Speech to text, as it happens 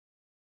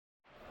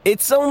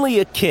It's only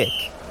a kick,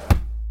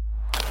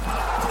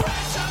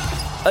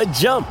 a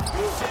jump,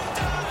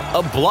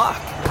 a block.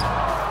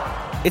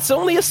 It's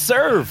only a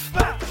serve.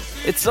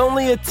 It's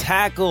only a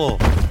tackle,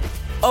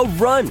 a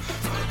run.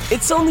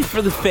 It's only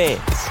for the fans.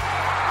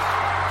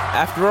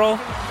 After all,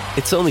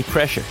 it's only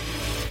pressure.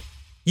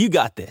 You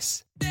got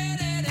this.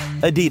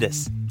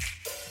 Adidas.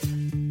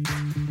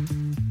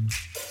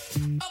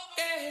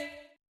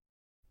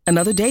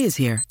 Another day is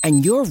here,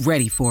 and you're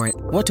ready for it.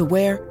 What to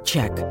wear?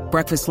 Check.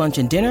 Breakfast, lunch,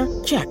 and dinner?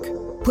 Check.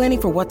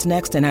 Planning for what's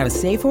next and how to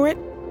save for it?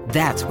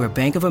 That's where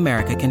Bank of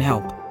America can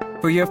help.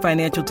 For your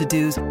financial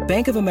to-dos,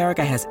 Bank of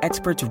America has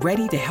experts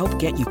ready to help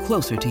get you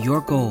closer to your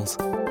goals.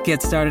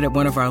 Get started at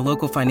one of our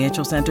local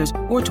financial centers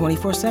or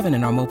 24/7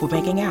 in our mobile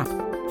banking app.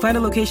 Find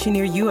a location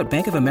near you at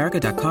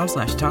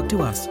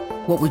bankofamerica.com/talktous.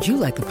 What would you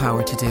like the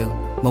power to do?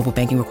 Mobile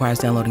banking requires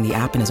downloading the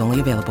app and is only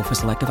available for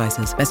select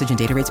devices. Message and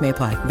data rates may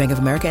apply. Bank of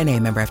America N.A.,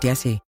 member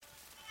FDIC.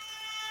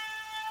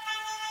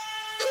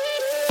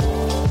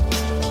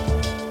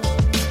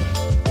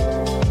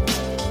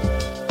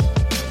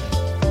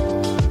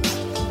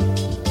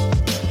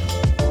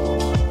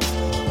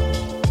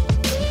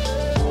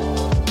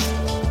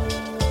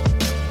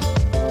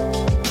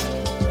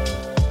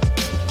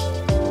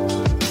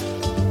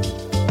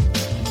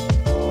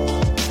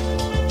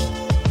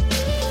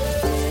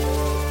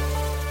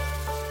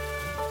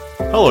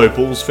 Hello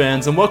Bulls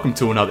fans and welcome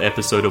to another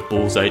episode of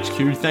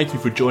BullsHQ. Thank you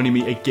for joining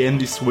me again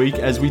this week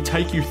as we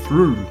take you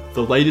through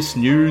the latest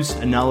news,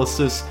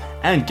 analysis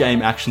and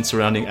game action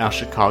surrounding our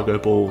Chicago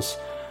Bulls.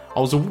 I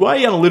was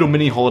away on a little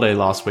mini holiday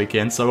last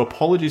weekend, so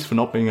apologies for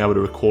not being able to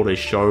record a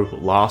show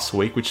last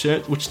week, which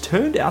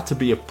turned out to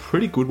be a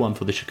pretty good one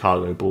for the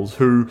Chicago Bulls,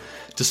 who,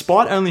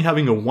 despite only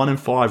having a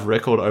 1-5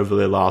 record over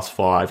their last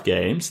 5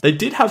 games, they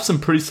did have some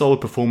pretty solid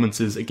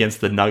performances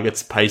against the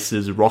Nuggets,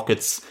 Pacers,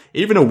 Rockets,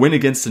 even a win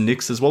against the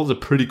Knicks, as well as a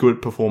pretty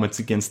good performance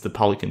against the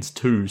Pelicans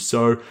too.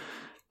 So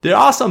there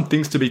are some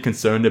things to be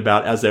concerned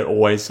about, as there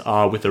always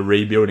are with a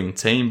rebuilding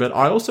team, but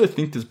I also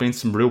think there's been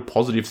some real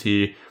positives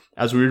here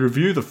as we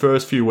review the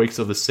first few weeks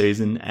of the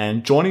season.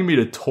 And joining me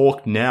to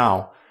talk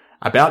now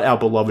about our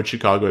beloved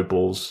Chicago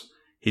Bulls,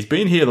 he's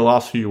been here the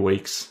last few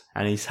weeks,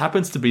 and he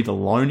happens to be the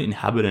lone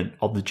inhabitant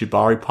of the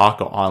Jabari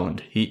Parker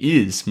Island. He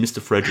is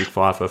Mr. Frederick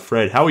Pfeiffer.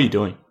 Fred, how are you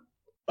doing?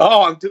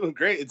 Oh, I'm doing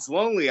great. It's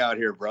lonely out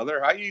here,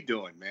 brother. How you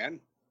doing, man?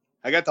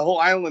 I got the whole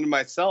island to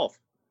myself.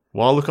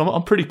 Well, look,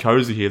 I'm pretty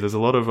cozy here. There's a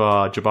lot of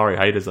Jabari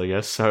haters, I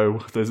guess,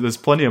 so there's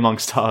plenty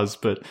amongst us,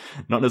 but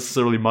not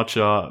necessarily much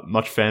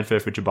fanfare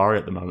for Jabari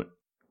at the moment.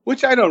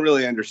 Which I don't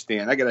really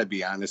understand. I got to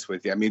be honest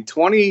with you. I mean,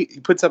 he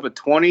puts up a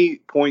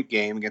 20-point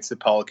game against the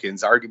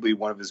Pelicans, arguably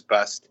one of his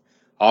best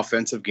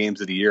offensive games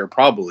of the year,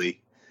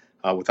 probably,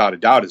 without a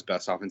doubt, his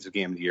best offensive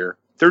game of the year.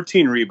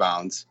 13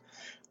 rebounds,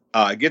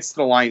 gets to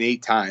the line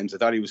 8 times. I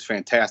thought he was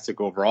fantastic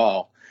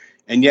overall.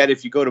 And yet,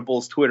 if you go to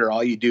Bulls Twitter,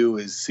 all you do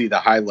is see the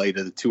highlight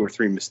of the 2 or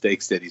 3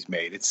 mistakes that he's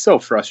made. It's so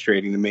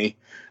frustrating to me.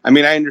 I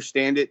mean, I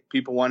understand it.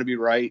 People want to be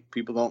right.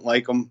 People don't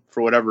like him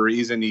for whatever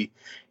reason. He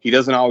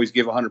doesn't always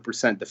give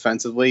 100%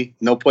 defensively.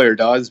 No player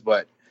does,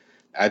 but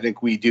I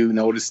think we do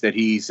notice that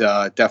he's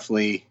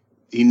definitely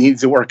he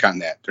needs to work on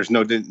that. There's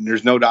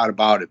no doubt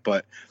about it.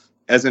 But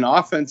as an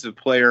offensive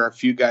player, a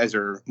few guys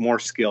are more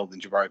skilled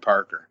than Jabari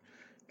Parker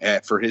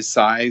for his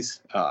size.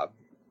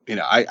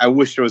 I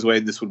wish there was a way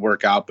this would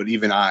work out, but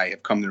even I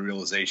have come to the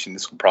realization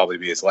this will probably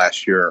be his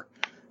last year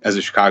as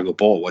a Chicago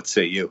Bull. What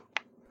say you?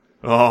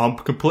 Oh, I'm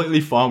completely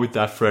fine with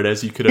that, Fred,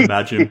 as you could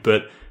imagine,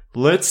 but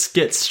let's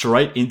get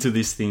straight into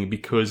this thing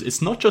because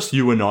it's not just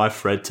you and I,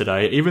 Fred,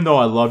 today. Even though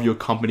I love your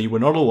company, we're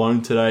not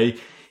alone today.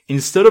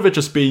 Instead of it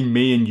just being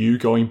me and you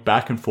going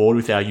back and forth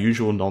with our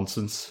usual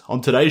nonsense, on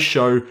today's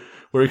show,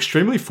 we're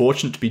extremely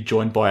fortunate to be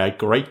joined by a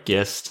great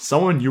guest,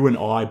 someone you and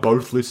I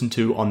both listen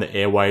to on the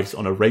airwaves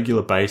on a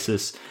regular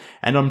basis,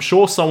 and I'm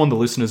sure someone the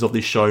listeners of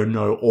this show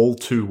know all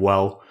too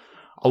well.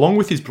 Along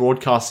with his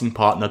broadcasting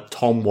partner,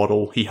 Tom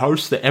Waddle, he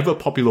hosts the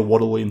ever-popular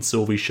Waddle and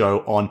Silvy show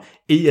on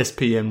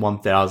ESPN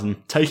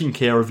 1000, taking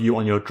care of you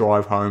on your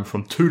drive home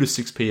from 2 to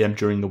 6 p.m.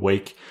 during the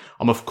week.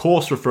 I'm of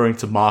course referring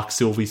to Marc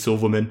Silvy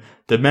Silverman.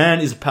 The man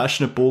is a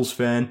passionate Bulls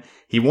fan.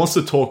 He wants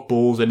to talk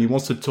Bulls, and he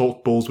wants to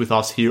talk Bulls with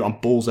us here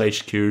on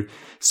BullsHQ.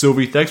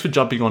 Silvy, thanks for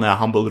jumping on our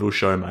humble little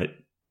show, mate.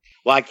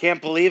 Well, I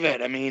can't believe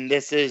it. I mean,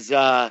 this is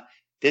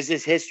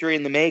history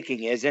in the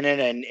making, isn't it?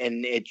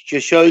 And it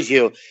just shows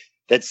you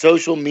that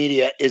social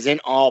media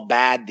isn't all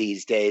bad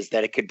these days,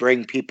 that it could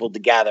bring people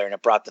together, and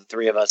it brought the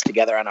three of us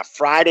together on a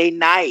Friday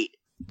night.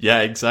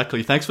 Yeah,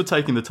 exactly. Thanks for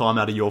taking the time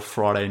out of your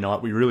Friday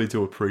night. We really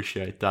do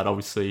appreciate that.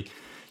 Obviously,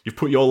 you've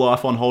put your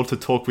life on hold to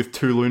talk with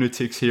 2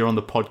 lunatics here on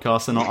the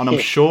podcast, and I'm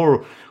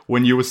sure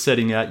when you were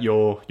setting out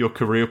your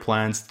career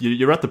plans,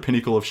 you're at the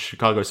pinnacle of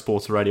Chicago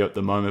sports radio at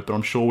the moment, but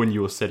I'm sure when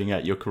you were setting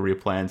out your career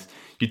plans,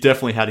 you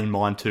definitely had in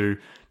mind to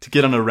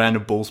get on a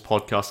random Bulls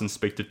podcast and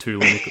speak to 2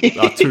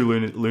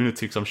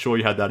 lunatics. I'm sure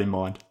you had that in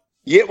mind.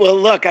 Yeah, well,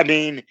 look, I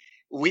mean,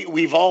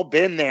 we've all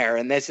been there,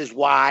 and this is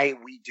why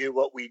we do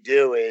what we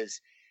do. Is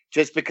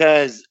just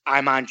because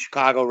I'm on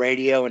Chicago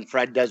radio and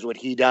Fred does what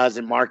he does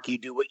and Mark, you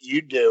do what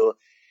you do,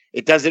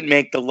 it doesn't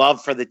make the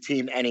love for the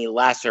team any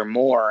less or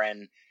more.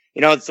 And,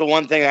 you know, it's the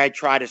one thing I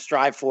try to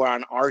strive for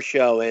on our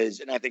show is,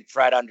 and I think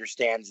Fred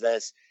understands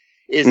this,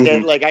 is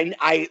that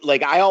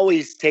I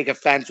always take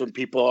offense when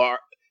people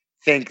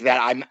think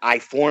that I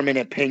form an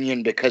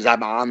opinion because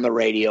I'm on the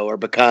radio or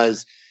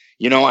because,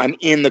 you know, I'm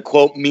in the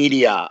quote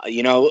media.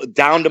 You know,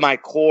 down to my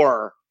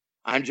core,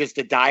 I'm just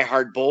a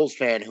diehard Bulls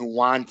fan who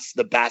wants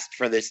the best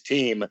for this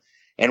team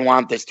and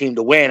want this team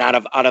to win. Out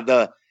of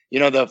the, you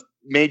know, the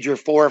major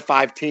 4 or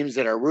 5 teams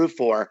that I root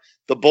for,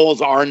 the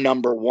Bulls are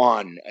number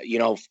one. You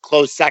know,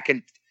 close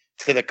second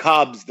to the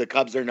Cubs. The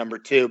Cubs are number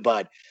 2,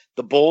 but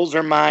the Bulls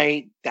are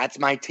that's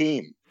my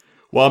team.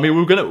 Well, I mean,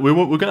 we're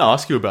gonna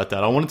ask you about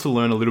that. I wanted to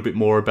learn a little bit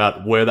more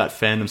about where that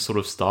fandom sort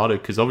of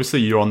started, because obviously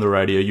you're on the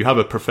radio, you have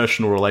a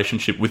professional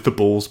relationship with the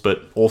Bulls,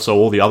 but also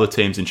all the other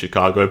teams in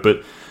Chicago.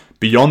 But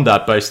beyond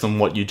that, based on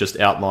what you just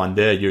outlined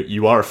there,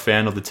 you are a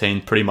fan of the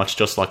team pretty much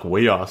just like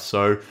we are.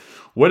 So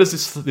where does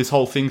this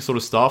whole thing sort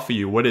of start for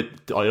you?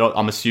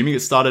 I'm assuming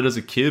it started as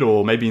a kid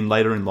or maybe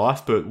later in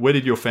life, but where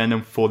did your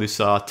fandom for this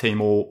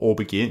team all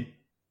begin?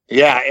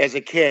 Yeah, as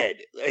a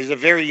kid, as a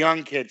very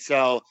young kid.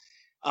 So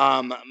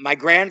my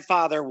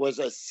grandfather was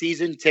a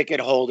season ticket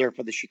holder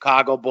for the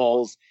Chicago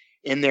Bulls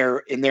in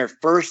their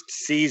first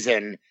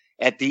season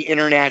at the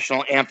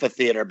International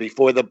Amphitheater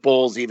before the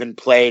Bulls even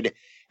played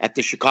at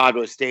the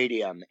Chicago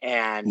Stadium.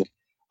 And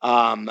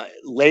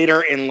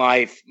later in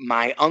life,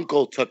 my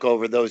uncle took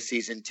over those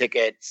season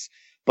tickets,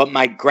 but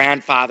my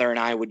grandfather and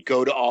I would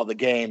go to all the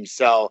games.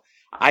 So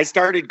I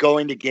started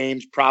going to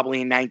games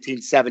probably in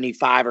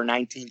 1975 or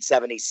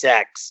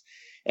 1976.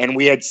 And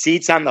we had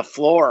seats on the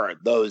floor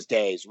those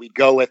days. We'd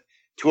go with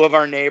 2 of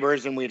our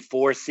neighbors and we had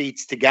 4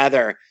 seats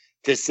together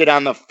to sit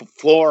on the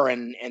floor.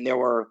 And there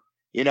were,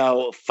 you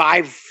know,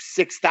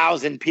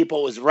 5,000-6,000 people.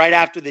 It was right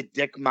after the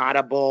Dick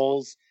Motta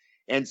Bulls.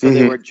 And so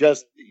they were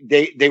just,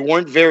 they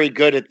weren't very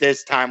good at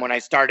this time when I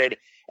started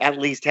at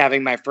least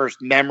having my first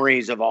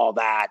memories of all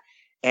that.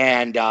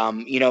 And,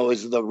 you know, it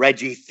was the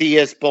Reggie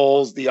Theus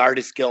Bulls, the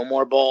Artis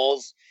Gilmore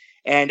Bulls.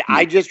 And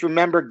I just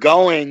remember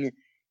going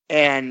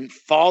and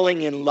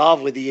falling in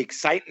love with the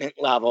excitement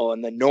level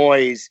and the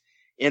noise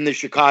in the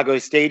Chicago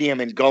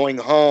Stadium and going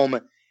home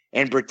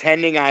and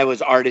pretending I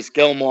was Artis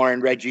Gilmore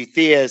and Reggie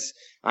Theus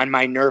on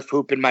my Nerf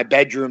hoop in my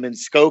bedroom in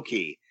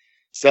Skokie.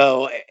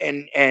 So,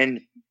 and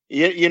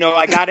you know,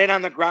 I got in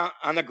on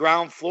the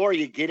ground floor.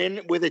 You get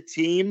in with a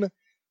team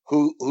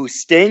who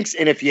stinks.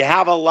 And if you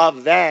have a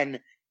love, then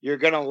you're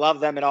going to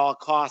love them at all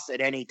costs at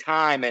any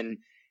time. And,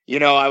 you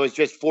know, I was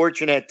just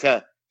fortunate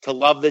to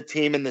love the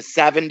team in the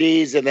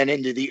 70s and then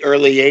into the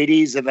early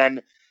 80s. And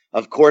then,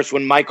 of course,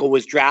 when Michael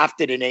was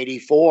drafted in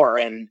 84.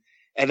 And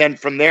then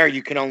from there,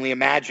 you can only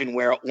imagine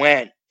where it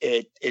went.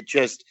 It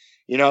just,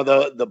 you know,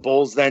 the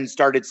Bulls then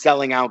started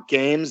selling out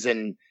games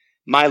and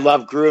my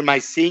love grew. In my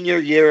senior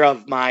year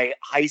of my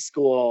high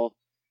school,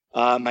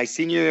 my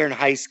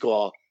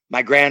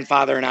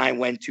grandfather and I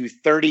went to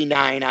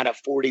 39 out of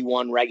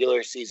 41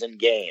 regular season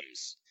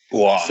games.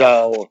 Wow.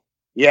 So,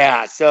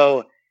 yeah.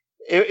 So,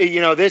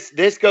 you know,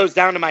 this goes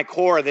down to my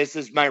core. This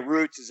is my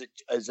roots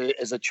as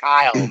a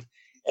child.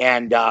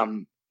 And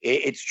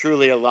it's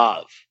truly a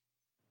love.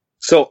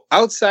 So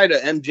outside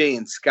of MJ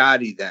and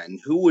Scotty, then,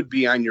 who would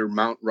be on your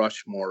Mount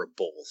Rushmore of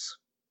Bulls?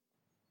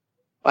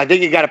 I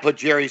think you got to put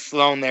Jerry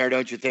Sloan there,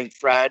 don't you think,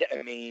 Fred?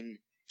 I mean,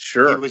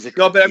 sure. This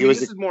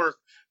is more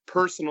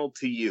personal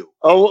to you.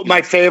 Oh,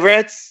 my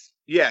favorites?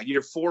 Yeah,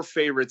 your 4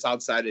 favorites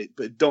outside it,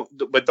 but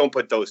don't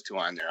put those 2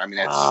 on there. I mean,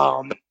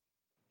 that's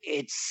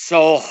it's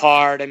so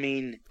hard. I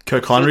mean,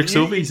 Kirk Heinrich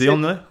Silvy, is he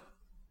on there?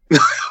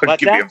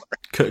 What's that?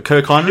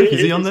 Kirk Heinrich,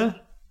 is he on there?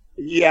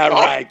 Yeah,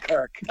 right,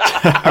 Kirk.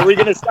 Are we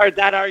going to start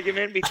that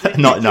argument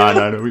between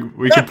No.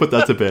 We can put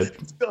that to bed.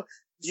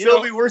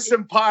 Silvy, we're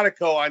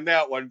simpatico on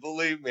that one,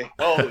 believe me.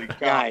 Holy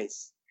cow.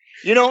 Nice.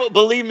 You know,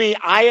 believe me,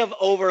 I have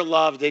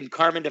overloved, and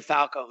Carmen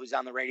DeFalco, who's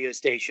on the radio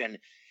station,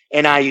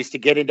 and I used to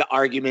get into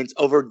arguments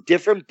over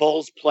different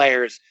Bulls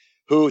players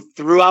who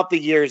throughout the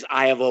years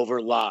I have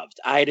overloved.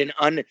 I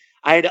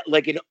had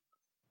like an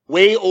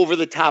way over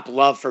the top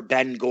love for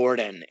Ben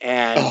Gordon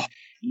and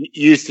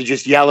used to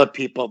just yell at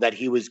people that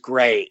he was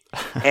great.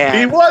 And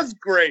he was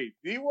great.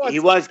 He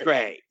was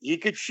great. He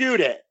could shoot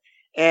it.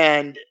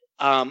 And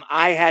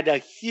I had a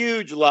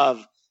huge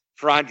love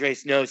for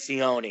Andres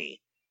Nocioni.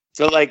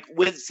 So like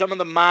with some of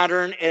the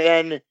modern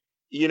and then,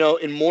 you know,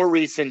 in more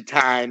recent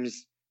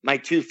times, my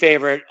 2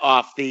 favorite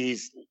off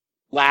these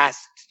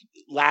last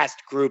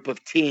group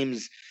of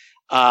teams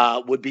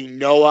would be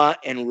Noah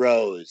and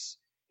Rose.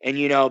 And,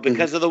 you know,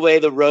 because of the way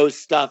the Rose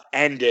stuff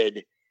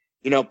ended,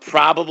 you know,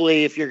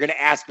 probably if you're going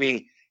to ask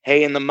me,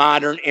 hey, in the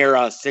modern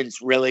era,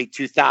 since really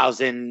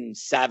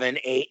 2007,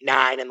 8,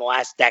 9, in the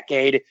last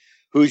decade,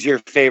 who's your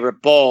favorite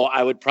Bull?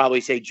 I would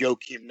probably say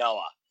Joakim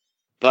Noah.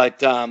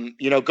 But,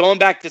 you know, going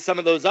back to some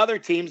of those other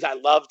teams, I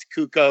loved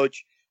Kukoc.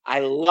 I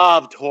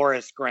loved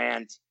Horace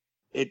Grant.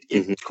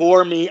 It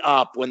tore me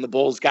up when the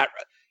Bulls got,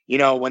 you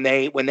know, when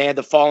they had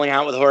the falling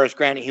out with Horace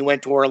Grant, he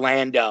went to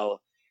Orlando.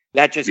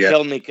 That just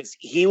killed me because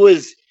he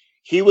was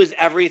he was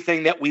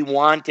everything that we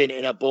wanted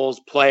in a Bulls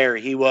player.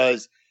 He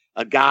was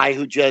a guy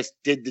who just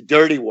did the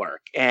dirty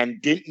work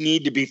and didn't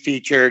need to be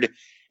featured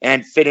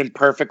and fit in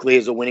perfectly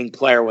as a winning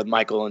player with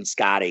Michael and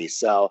Scotty.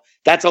 So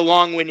that's a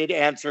long-winded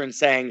answer in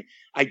saying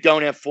I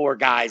don't have 4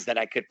 guys that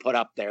I could put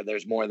up there.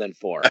 There's more than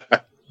 4.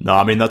 No,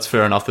 I mean, that's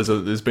fair enough.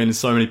 There's been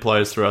so many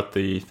players throughout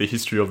the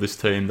history of this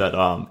team that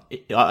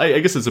I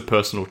guess it's a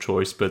personal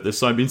choice, but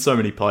there's been so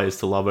many players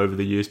to love over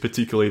the years,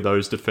 particularly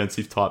those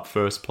defensive type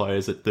first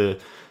players that the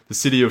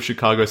city of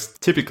Chicago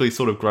typically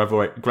sort of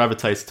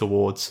gravitates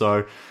towards.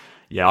 So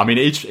yeah, I mean,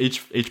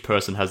 each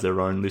person has their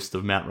own list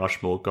of Mount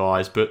Rushmore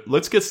guys, but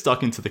let's get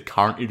stuck into the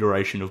current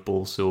iteration of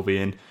Bulls, Silvy,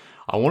 and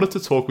I wanted to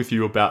talk with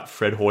you about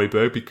Fred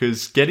Hoiberg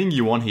because getting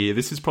you on here,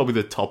 this is probably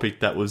the topic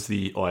that was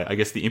the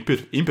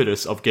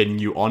impetus of getting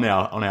you on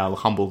our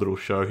humble little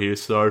show here.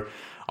 So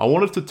I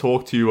wanted to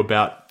talk to you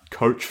about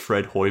Coach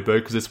Fred Hoiberg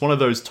because it's one of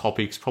those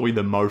topics probably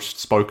the most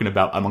spoken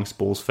about amongst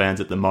Bulls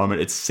fans at the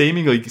moment. It's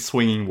seemingly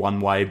swinging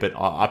one way, but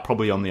I'm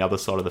probably on the other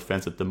side of the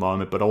fence at the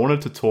moment. But I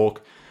wanted to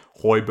talk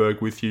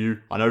Hoiberg with you.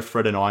 I know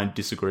Fred and I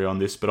disagree on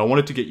this, but I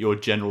wanted to get your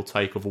general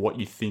take of what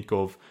you think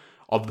of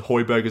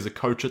Hoiberg as a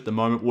coach at the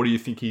moment. What do you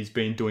think he's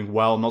been doing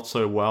well, not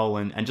so well,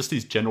 and just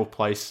his general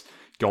place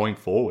going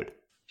forward?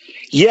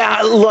 Yeah,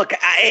 look,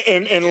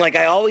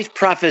 I always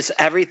preface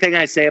everything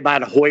I say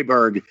about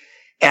Hoiberg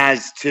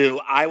as to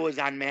I was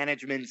on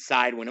management's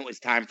side when it was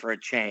time for a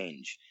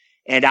change.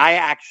 And I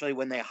actually,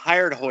 when they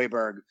hired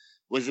Hoiberg,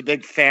 was a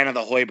big fan of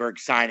the Hoiberg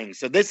signing.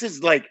 So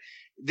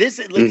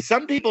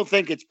some people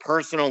think it's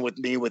personal with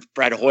me with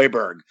Fred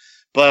Hoiberg.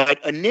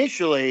 But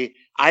initially,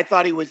 I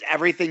thought he was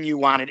everything you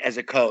wanted as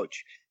a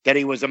coach, that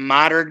he was a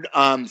modern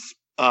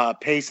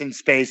pace and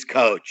space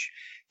coach,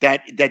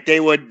 that they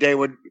would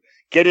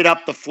get it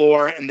up the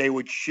floor and they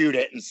would shoot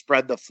it and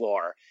spread the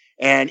floor.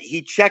 And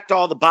he checked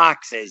all the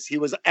boxes. He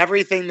was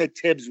everything that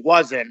Tibbs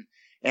wasn't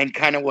and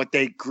kind of what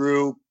they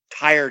grew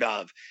tired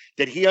of,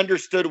 that he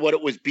understood what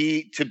it was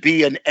to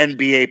be an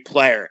NBA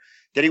player,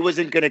 that he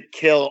wasn't going to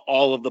kill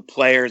all of the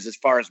players as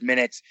far as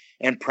minutes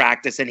and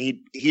practice, and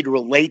he'd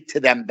relate to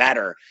them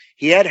better.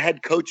 He had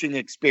head coaching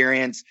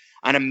experience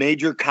on a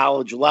major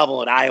college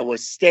level at Iowa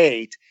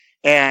State,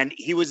 and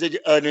he was an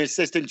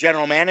assistant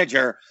general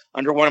manager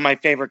under one of my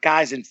favorite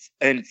guys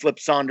in Flip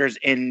Saunders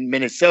in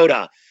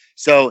Minnesota.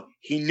 So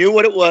he knew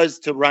what it was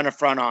to run a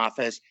front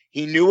office.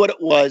 He knew what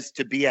it was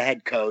to be a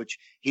head coach.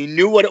 He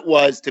knew what it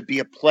was to be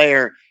a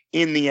player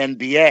in the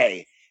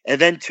NBA. And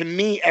then to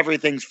me,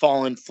 everything's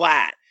fallen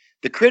flat.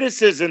 The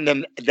criticism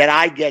that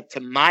I get to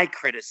my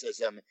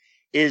criticism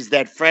is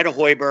that Fred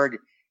Hoiberg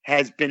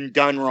has been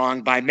done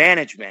wrong by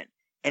management.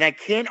 And I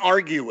can't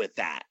argue with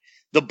that.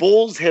 The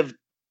Bulls have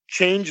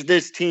changed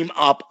this team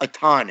up a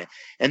ton,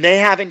 and they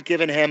haven't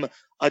given him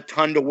a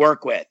ton to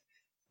work with.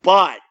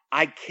 But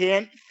I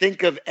can't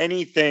think of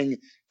anything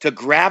to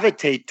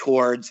gravitate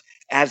towards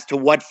as to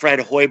what Fred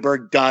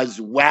Hoiberg does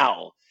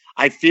well.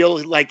 I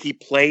feel like he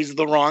plays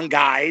the wrong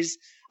guys.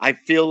 I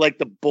feel like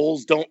the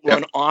Bulls don't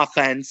run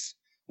offense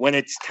when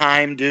it's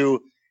time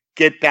to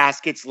get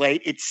baskets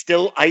late. It's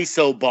still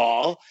ISO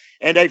ball.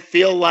 And I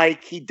feel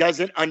like he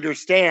doesn't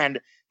understand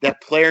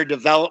that player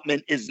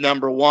development is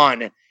number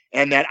one,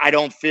 and that I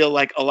don't feel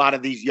like a lot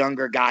of these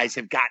younger guys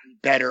have gotten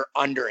better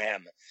under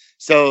him.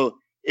 So,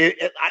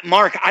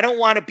 Mark, I don't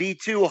want to be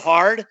too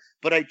hard,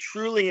 but I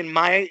truly, in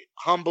my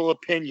humble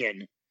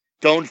opinion,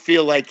 don't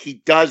feel like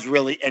he does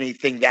really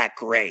anything that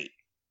great.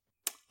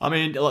 I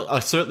mean, I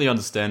certainly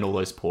understand all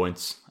those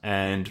points,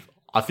 and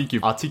I think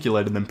you've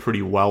articulated them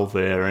pretty well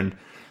there, and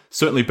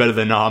certainly better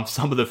than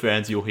some of the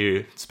fans you'll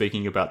hear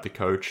speaking about the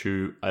coach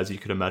who, as you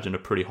could imagine, are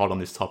pretty hot on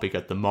this topic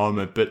at the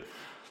moment. But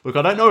look,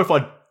 I don't know if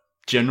I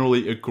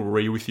generally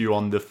agree with you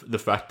on the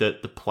fact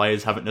that the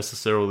players haven't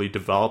necessarily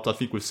developed. I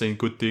think we've seen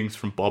good things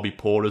from Bobby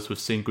Portis. We've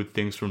seen good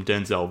things from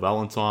Denzel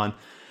Valentine.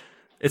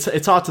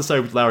 It's hard to say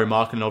with Larry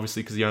Markkinen,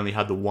 obviously, because he only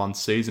had the one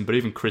season, but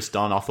even Chris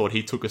Dunn, I thought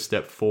he took a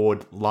step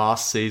forward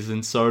last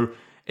season. So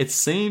it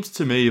seems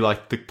to me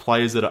like the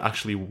players that are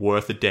actually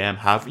worth a damn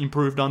have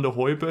improved under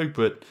Hoiberg,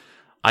 but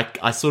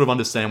I sort of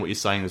understand what you're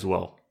saying as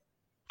well.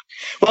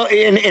 Well,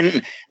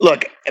 and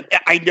look,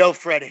 I know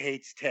Fred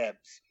hates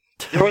Tibbs.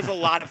 There was a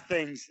lot of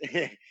things.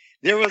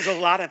 There was a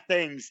lot of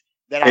things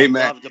that I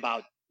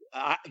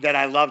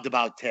loved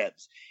about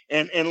Tibbs,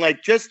 and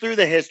like just through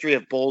the history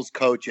of Bulls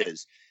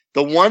coaches,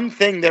 the one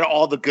thing that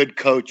all the good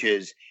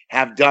coaches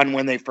have done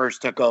when they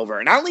first took over,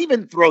 and I'll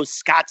even throw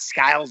Scott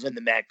Skiles in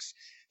the mix,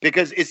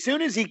 because as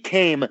soon as he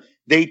came,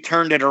 they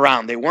turned it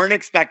around. They weren't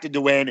expected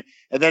to win,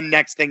 and then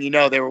next thing you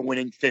know, they were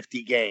winning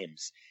 50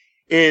 games.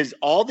 Is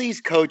all these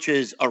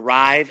coaches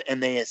arrive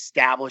and they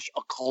establish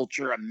a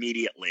culture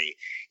immediately.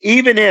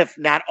 Even if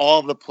not all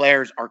of the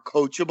players are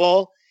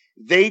coachable,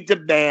 they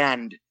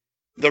demand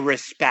the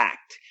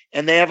respect,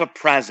 and they have a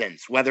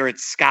presence, whether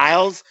it's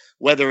Skiles,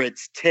 whether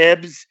it's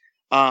Tibbs,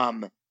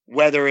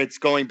 whether it's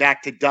going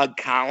back to Doug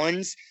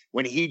Collins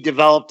when he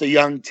developed a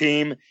young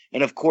team,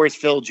 and of course,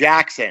 Phil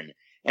Jackson.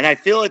 And I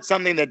feel it's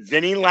something that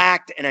Vinny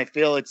lacked, and I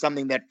feel it's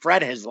something that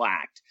Fred has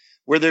lacked,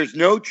 where there's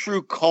no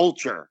true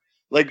culture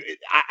Like,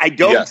 I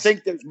don't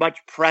think there's much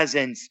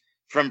presence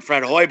from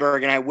Fred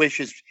Hoiberg, and I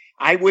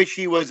wish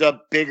he was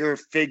a bigger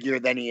figure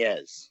than he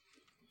is.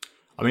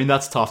 I mean,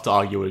 that's tough to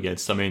argue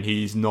against. I mean,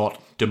 he's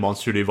not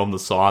demonstrative on the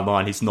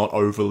sideline. He's not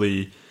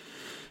overly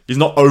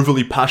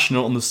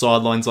passionate on the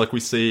sidelines like we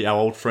see our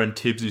old friend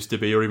Tibbs used to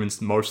be, or even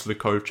most of the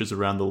coaches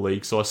around the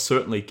league. So I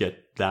certainly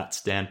get that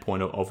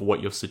standpoint of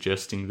what you're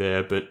suggesting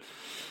there. But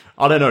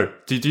I don't know.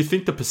 Do you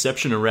think the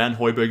perception around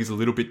Hoiberg is a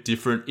little bit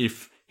different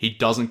if he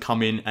doesn't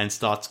come in and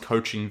starts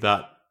coaching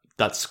that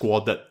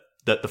squad that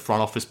the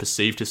front office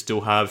perceived to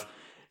still have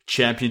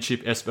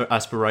championship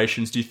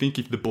aspirations? Do you think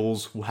if the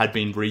Bulls had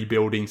been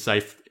rebuilding,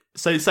 say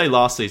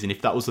last season,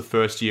 if that was the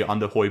first year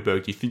under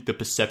Hoiberg, do you think the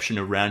perception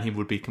around him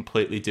would be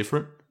completely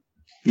different?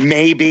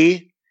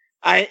 Maybe.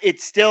 Would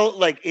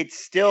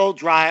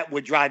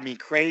drive me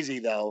crazy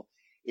though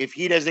if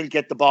he doesn't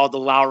get the ball to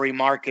Lauri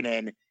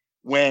Markkanen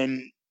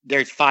when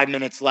there's 5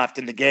 minutes left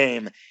in the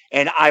game,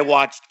 and I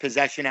watched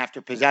possession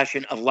after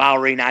possession of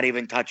Lauri not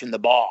even touching the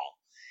ball.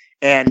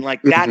 And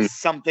that's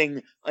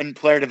something in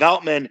player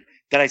development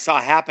that I saw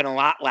happen a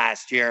lot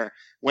last year.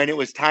 When it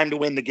was time to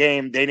win the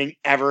game, they didn't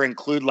ever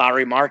include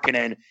Lauri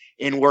Markkanen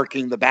in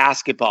working the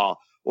basketball.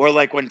 Or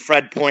like when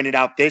Fred pointed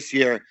out this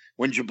year,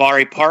 when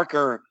Jabari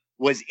Parker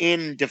was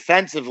in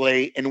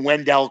defensively and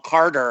Wendell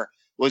Carter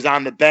was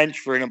on the bench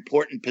for an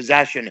important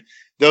possession,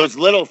 those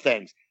little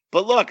things.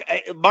 But look,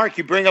 Mark,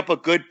 you bring up a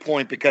good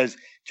point, because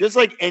just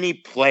like any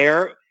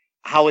player,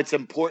 how it's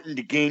important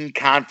to gain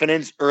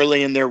confidence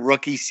early in their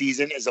rookie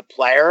season as a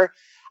player,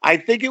 I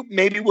think it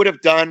maybe would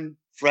have done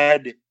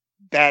Fred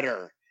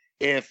better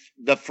if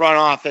the front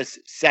office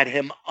set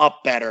him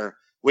up better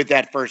with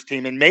that first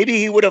team. And maybe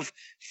he would have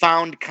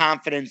found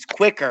confidence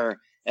quicker,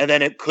 and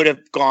then it could have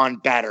gone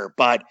better.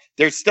 But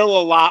there's still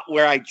a lot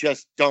where I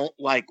just don't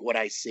like what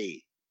I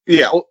see.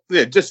 Yeah,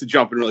 just to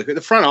jump in really quick,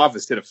 the front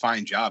office did a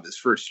fine job this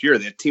first year.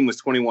 That team was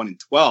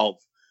 21-12.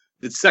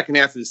 The second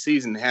half of the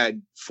season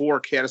had 4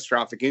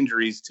 catastrophic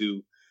injuries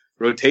to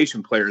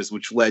rotation players,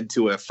 which led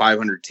to a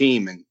 500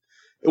 team. And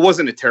it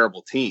wasn't a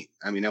terrible team.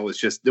 I mean, it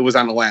was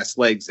on the last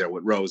legs there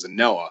with Rose and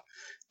Noah.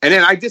 And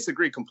then I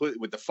disagree completely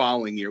with the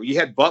following year. You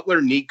had Butler,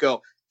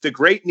 Nico, the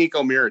great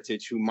Nico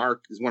Mirotic, who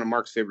Mark is one of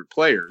Mark's favorite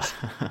players.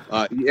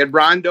 You had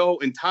Rondo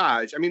and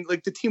Taj. I mean,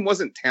 the team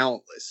wasn't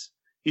talentless.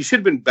 He should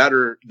have been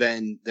better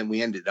than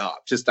we ended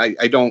up. Just I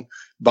don't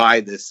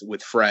buy this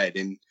with Fred.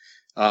 And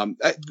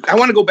I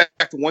want to go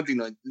back to one thing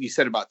that you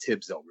said about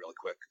Tibbs, though, really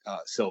quick,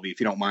 Silvy, if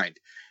you don't mind.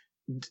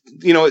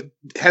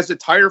 Has the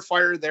tire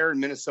fire there in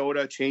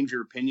Minnesota changed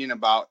your opinion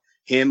about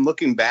him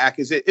looking back?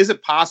 Is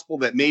it possible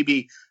that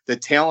maybe the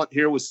talent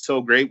here was so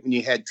great when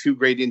you had 2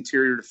 great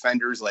interior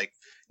defenders like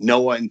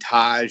Noah and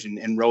Taj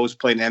and Rose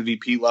playing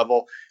MVP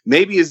level?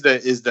 Maybe is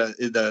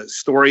the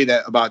story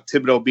that about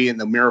Thibodeau being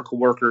the miracle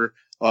worker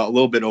a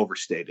little bit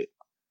overstated?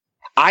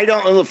 I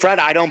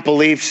don't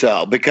believe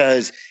so,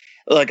 because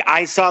look,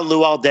 I saw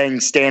Luol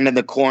Deng stand in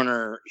the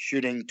corner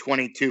shooting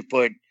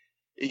 22-foot,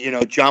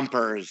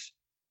 jumpers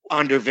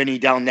under Vinny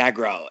Del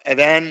Negro. And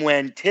then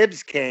when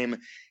Tibbs came,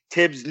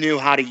 Tibbs knew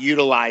how to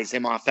utilize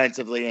him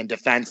offensively and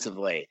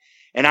defensively.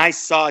 And I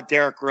saw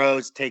Derrick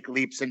Rose take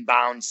leaps and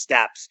bounds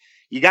steps.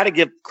 You got to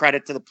give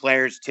credit to the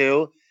players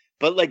too.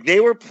 But they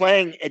were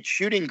playing at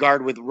shooting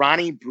guard with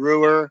Ronnie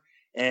Brewer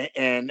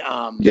and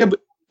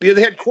they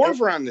had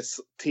Korver on this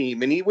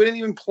team, and he wouldn't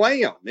even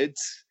play him.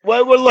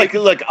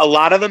 Look, a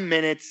lot of the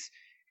minutes,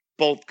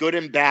 both good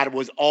and bad,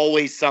 was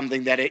always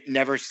something that it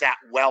never sat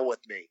well with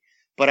me.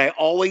 But I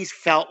always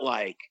felt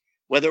like,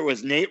 whether it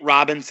was Nate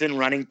Robinson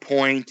running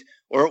point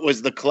or it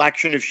was the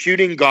collection of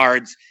shooting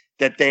guards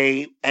that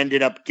they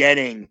ended up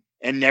getting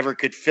and never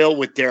could fill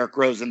with Derrick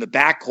Rose in the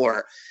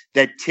backcourt,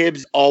 that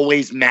Tibbs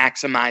always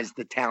maximized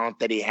the talent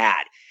that he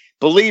had.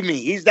 Believe me,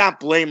 he's not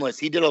blameless.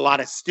 He did a lot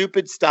of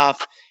stupid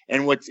stuff.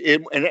 And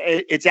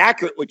it's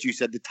accurate what you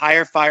said, the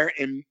tire fire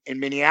in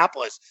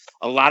Minneapolis.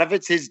 A lot of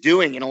it's his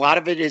doing, and a lot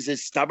of it is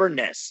his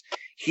stubbornness.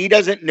 He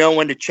doesn't know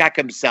when to check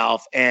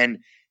himself, and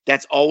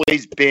that's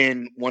always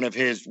been one of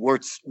his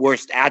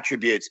worst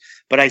attributes.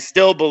 But I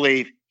still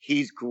believe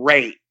he's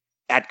great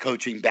at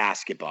coaching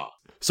basketball.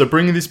 So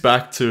bringing this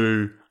back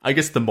to, I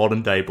guess, the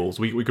modern day Bulls,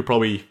 we could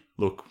probably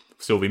look.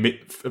 Silvy,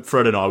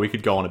 Fred and I, we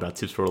could go on about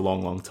Tibbs for a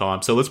long, long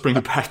time. So let's bring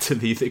it back to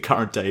the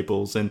current day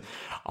Bulls. And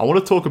I want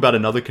to talk about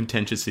another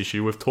contentious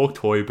issue. We've talked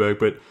Hoiberg,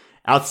 but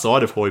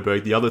outside of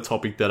Hoiberg, the other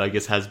topic that I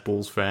guess has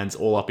Bulls fans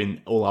all up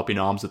in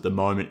arms at the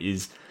moment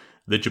is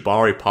the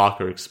Jabari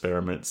Parker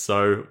experiment.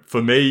 So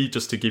for me,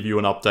 just to give you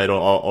an update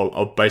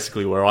on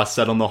basically where I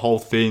sat on the whole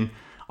thing,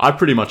 I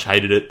pretty much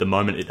hated it the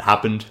moment it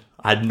happened.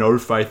 I had no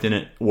faith in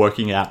it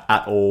working out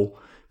at all,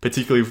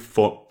 particularly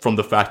from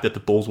the fact that the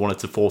Bulls wanted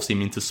to force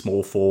him into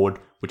small forward,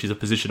 which is a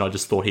position I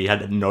just thought he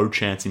had no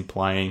chance in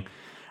playing.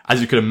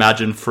 As you could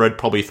imagine, Fred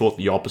probably thought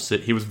the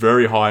opposite. He was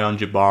very high on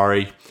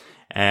Jabari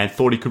and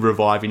thought he could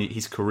revive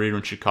his career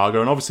in Chicago.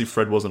 And obviously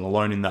Fred wasn't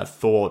alone in that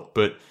thought,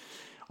 but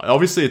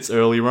obviously it's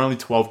early. We're only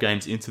 12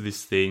 games into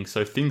this thing,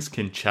 so things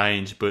can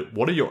change. But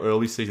what are your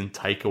early season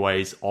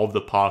takeaways of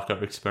the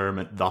Parker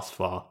experiment thus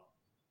far?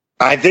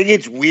 I think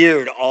it's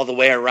weird all the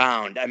way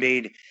around. I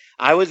mean,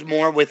 I was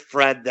more with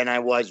Fred than I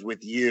was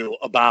with you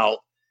about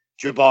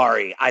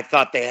Jabari. I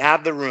thought they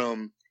have the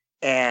room,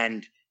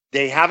 and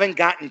they haven't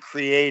gotten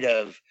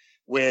creative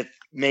with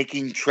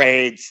making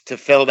trades to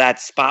fill that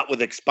spot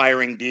with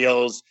expiring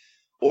deals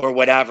or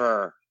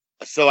whatever.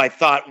 So I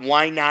thought,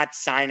 why not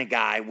sign a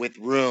guy with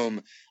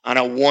room on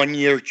a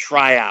 1-year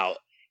tryout?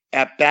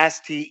 At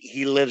best,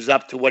 he lives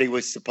up to what he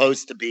was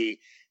supposed to be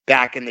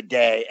back in the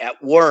day.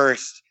 At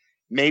worst,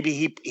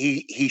 maybe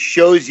he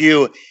shows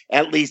you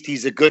at least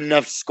he's a good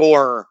enough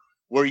scorer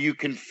where you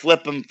can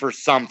flip him for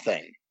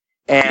something.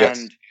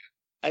 And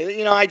yes.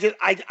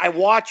 I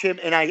watch him,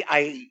 and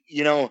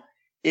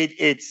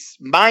it's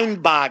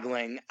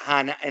mind-boggling.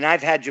 And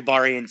I've had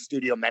Jabari in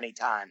studio many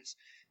times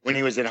when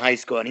he was in high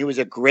school, and he was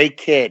a great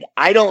kid.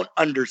 I don't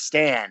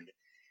understand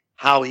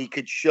how he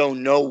could show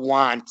no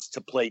want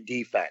to play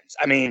defense.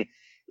 I mean,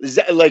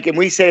 and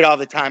we say it all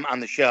the time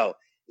on the show,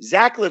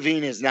 Zach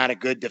LaVine is not a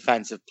good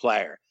defensive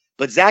player,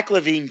 but Zach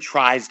LaVine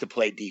tries to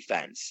play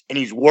defense, and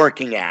he's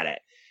working at it.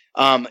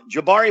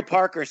 Jabari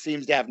Parker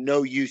seems to have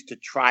no use to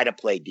try to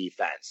play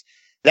defense.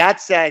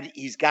 That said,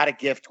 he's got a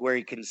gift where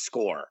he can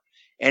score.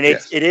 And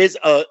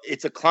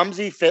it's a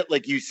clumsy fit,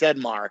 like you said,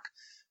 Mark,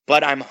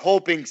 but I'm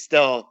hoping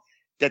still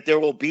that there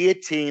will be a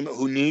team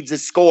who needs a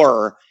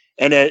scorer,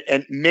 and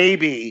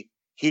maybe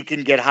he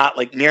can get hot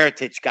like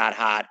Mirotic got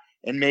hot,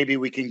 and maybe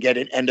we can get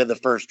an end of the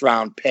first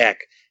round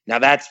pick. Now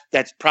that's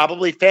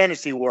probably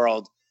fantasy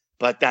world,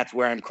 but that's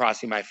where I'm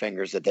crossing my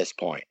fingers at this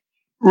point.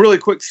 Really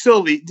quick,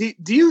 Silvy,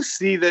 do you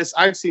see this?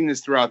 I've seen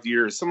this throughout the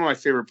years. Some of my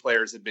favorite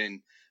players have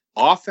been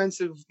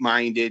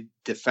offensive-minded,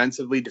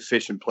 defensively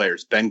deficient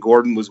players. Ben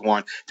Gordon was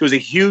one. There was a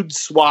huge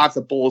swath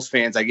of Bulls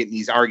fans I get in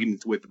these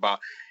arguments with about,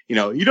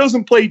 he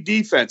doesn't play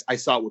defense. I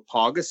saw it with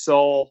Paul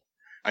Gasol.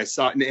 I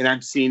saw it, and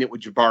I'm seeing it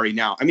with Jabari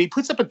now. I mean, he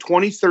puts up a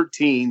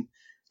 2013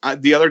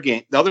 the other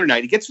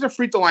night. He gets to the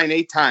free throw line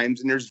 8 times,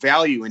 and there's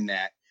value in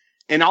that.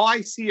 And all I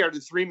see are the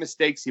 3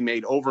 mistakes he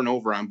made over and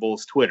over on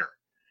Bulls Twitter.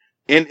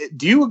 And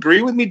do you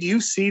agree with me? Do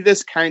you see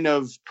this kind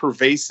of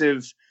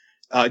pervasive,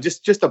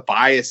 just a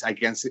bias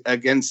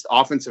against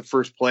offensive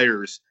first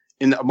players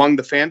among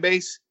the fan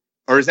base?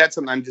 Or is that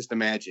something I'm just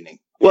imagining?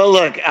 Well,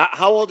 look,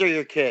 how old are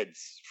your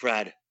kids,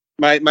 Fred?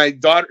 My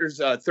daughter's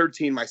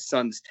 13. My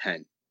son's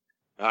 10.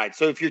 All right.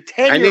 So if you're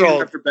 10-year-old, I named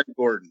him after Ben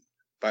Gordon,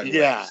 by the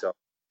way. So.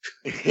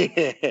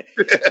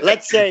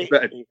 let's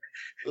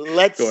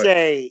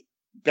say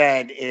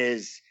Ben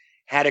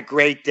had a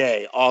great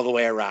day all the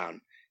way around.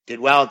 Did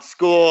well at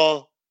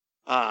school,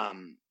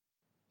 listened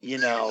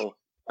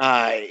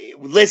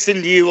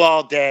to you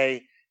all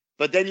day,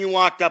 but then you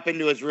walked up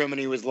into his room and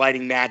he was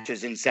lighting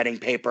matches and setting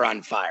paper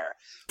on fire.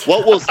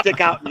 What will stick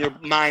out in your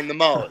mind the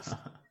most?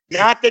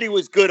 Not that he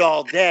was good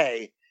all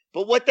day,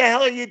 but what the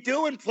hell are you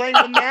doing playing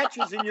with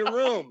matches in your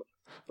room?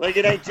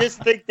 And I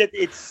just think that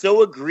it's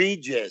so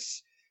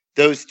egregious,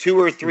 those 2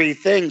 or 3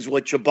 things,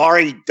 what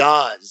Jabari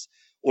does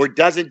or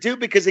doesn't do,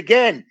 because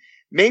again,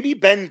 maybe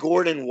Ben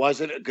Gordon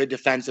wasn't a good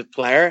defensive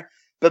player,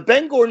 but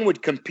Ben Gordon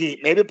would compete.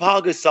 Maybe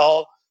Paul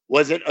Gasol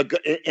wasn't a good,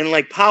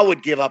 and Paul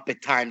would give up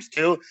at times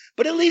too,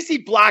 but at least he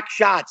blocked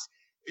shots.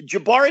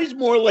 Jabari's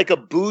more like a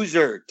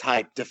boozer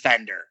type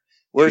defender,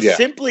 where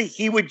simply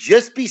he would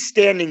just be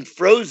standing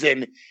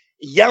frozen,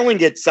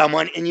 yelling at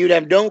someone, and you'd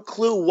have no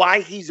clue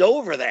why he's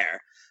over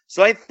there.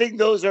 So I think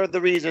those are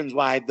the reasons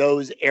why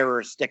those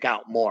errors stick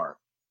out more.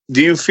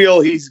 Do you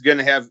feel he's going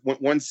to have,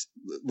 once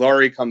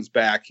Laurie comes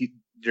back,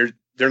 they're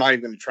not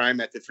even going to try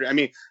him at the 3? I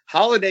mean,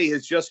 Holiday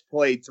has just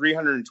played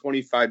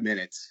 325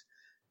 minutes,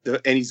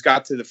 and he's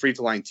got to the free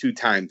throw line 2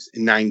 times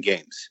in 9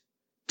 games.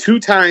 2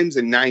 times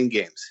in 9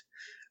 games.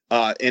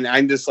 And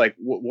I'm just like,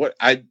 what?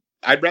 I'd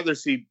rather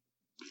see,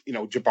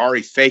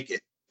 Jabari fake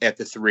it at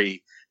the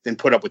 3 than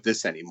put up with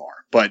this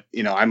anymore. But,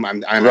 I'm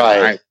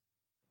right.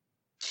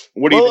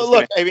 What do you think?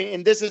 Look, I mean,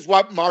 and this is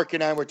what Mark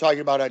and I were talking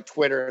about on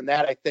Twitter, and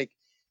that I think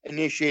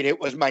initiated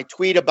was my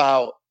tweet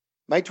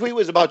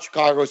was about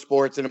Chicago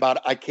sports and about,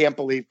 I can't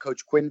believe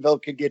Coach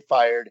Quinville could get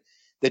fired,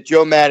 that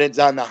Joe Madden's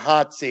on the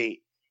hot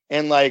seat,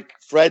 and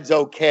Fred's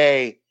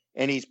okay,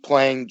 and he's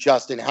playing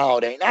Justin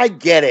Holiday. And I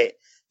get it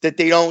that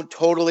they don't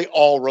totally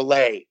all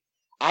relate.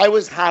 I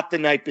was hot the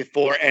night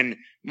before, and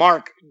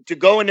Mark, to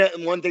go into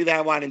one thing that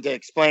I wanted to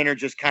explain or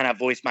just kind of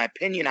voice my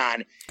opinion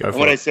on, and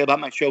what I say about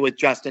my show with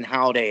Justin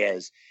Holiday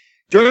is,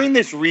 during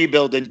this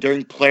rebuild and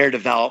during player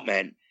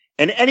development,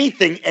 and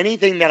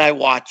anything that I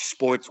watch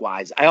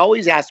sports-wise, I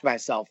always ask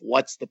myself,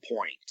 what's the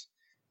point?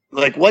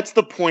 What's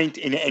the point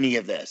in any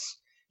of this?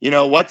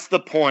 What's the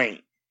point?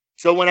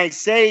 So when I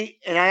say,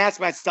 and I ask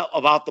myself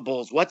about the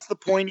Bulls, what's the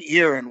point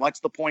here and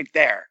what's the point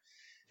there?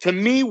 To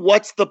me,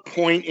 what's the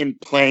point in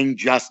playing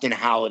Justin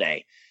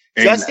Holiday?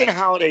 Amen. Justin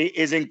Holiday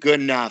isn't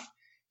good enough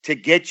to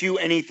get you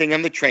anything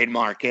on the trade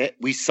market.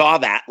 We saw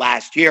that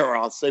last year, or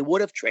else they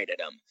would have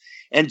traded him.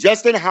 And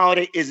Justin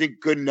Holiday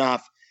isn't good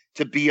enough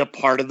to be a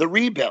part of the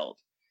rebuild.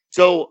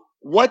 So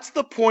what's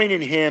the point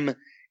in him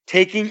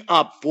taking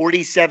up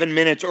 47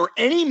 minutes or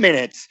any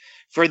minutes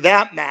for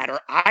that matter?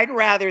 I'd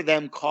rather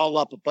them call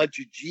up a bunch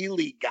of G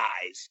League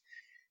guys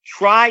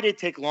try to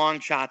take long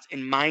shots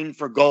and mine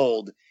for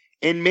gold.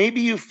 And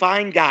maybe you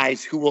find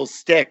guys who will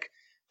stick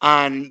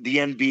on the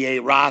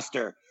NBA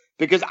roster,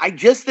 because I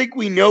just think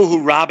we know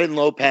who Robin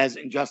Lopez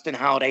and Justin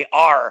Holiday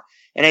are.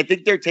 And I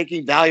think they're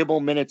taking valuable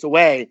minutes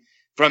away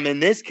from, in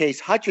this case,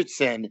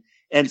 Hutchinson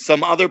and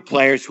some other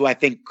players who I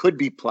think could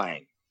be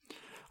playing.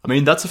 I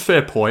mean, that's a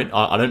fair point.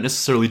 I don't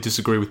necessarily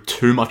disagree with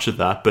too much of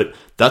that, but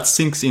that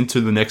sinks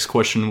into the next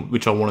question,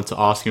 which I wanted to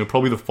ask you, and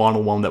probably the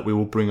final one that we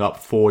will bring up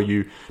for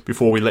you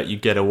before we let you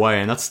get away,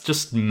 and that's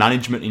just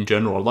management in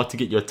general. I'd like to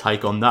get your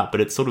take on that,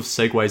 but it sort of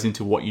segues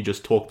into what you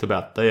just talked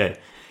about there.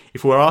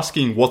 If we're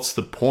asking what's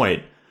the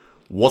point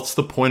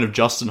of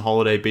Justin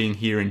Holiday being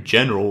here in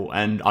general?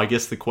 And I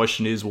guess the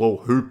question is, well,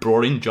 who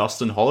brought in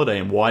Justin Holiday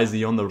and why is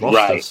he on the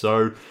roster? Right.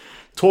 So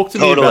talk to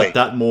me about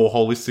that more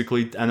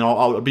holistically, and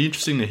I'll be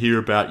interested to hear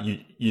about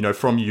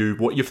from you,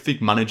 what you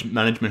think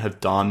management have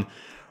done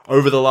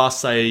over the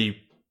last 18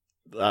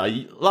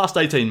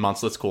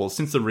 months, let's call it,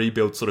 since the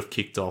rebuild sort of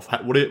kicked off.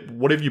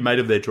 What have you made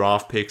of their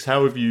draft picks?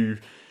 How have you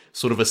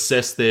sort of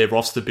assessed their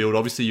roster build?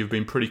 Obviously, you've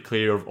been pretty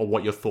clear of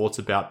what your thoughts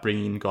about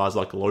bringing in guys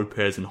like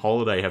Lopez and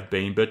Holiday have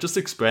been, but just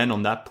expand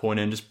on that point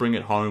and just bring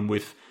it home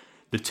with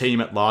the team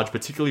at large,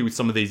 particularly with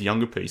some of these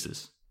younger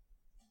pieces.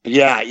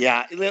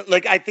 Yeah.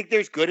 Like, I think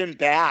there's good and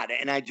bad.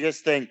 And I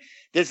just think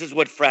this is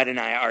what Fred and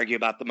I argue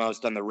about the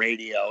most on the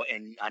radio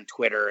and on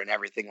Twitter and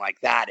everything like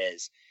that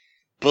is,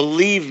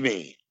 believe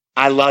me,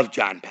 I love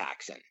John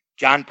Paxson.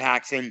 John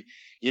Paxson,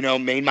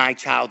 made my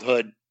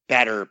childhood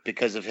better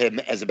because of him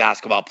as a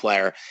basketball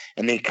player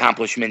and the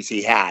accomplishments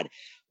he had.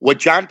 What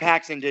John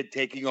Paxson did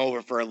taking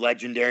over for a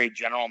legendary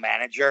general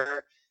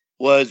manager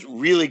was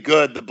really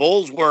good. The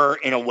Bulls were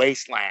in a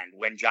wasteland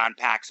when John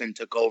Paxson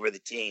took over the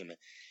team.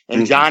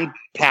 And John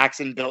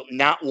Paxson built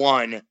not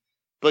one,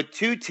 but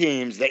two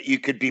teams that you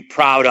could be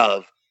proud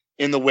of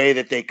in the way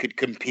that they could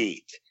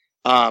compete.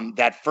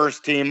 That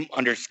first team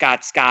under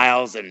Scott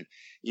Skiles and,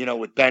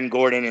 with Ben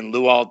Gordon and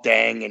Luol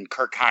Deng and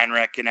Kirk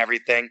Heinrich and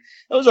everything.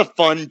 It was a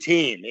fun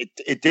team.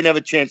 It didn't have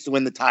a chance to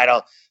win the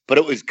title, but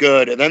it was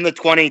good. And then the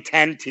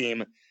 2010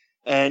 team,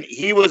 and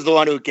he was the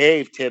one who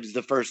gave Tibbs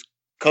the first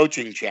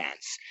coaching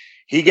chance.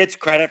 He gets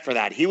credit for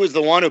that. He was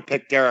the one who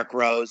picked Derrick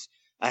Rose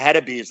ahead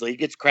of Beasley. He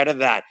gets credit for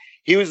that.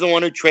 He was the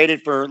one who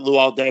traded for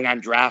Luol Deng on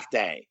draft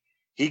day.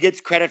 He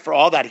gets credit for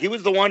all that. He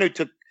was the one who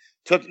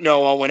took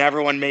Noah when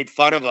everyone made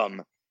fun of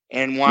him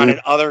and wanted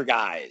other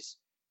guys.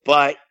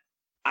 But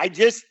I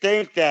just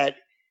think that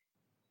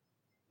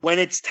when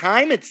it's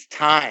time, it's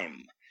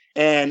time.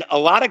 And a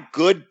lot of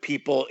good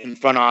people in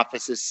front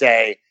offices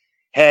say,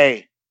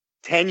 hey,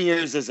 10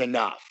 years is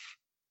enough,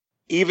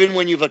 even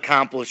when you've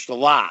accomplished a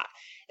lot.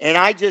 And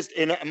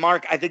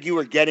Mark, I think you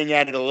were getting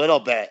at it a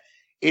little bit.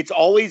 It's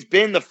always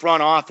been the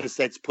front office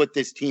that's put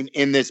this team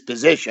in this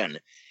position.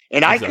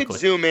 And exactly. I could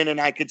zoom in and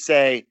I could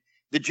say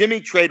the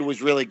Jimmy trade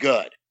was really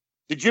good.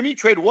 The Jimmy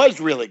trade was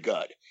really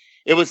good.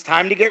 It was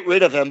time to get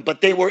rid of him,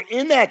 but they were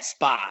in that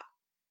spot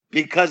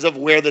because of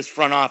where this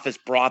front office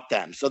brought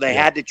them. So they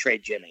had to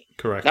trade Jimmy.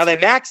 Correct. Now they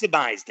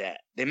maximized it.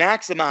 They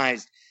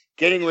maximized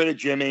getting rid of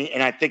Jimmy,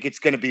 and I think it's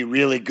going to be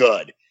really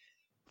good.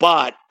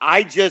 But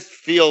I just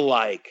feel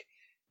like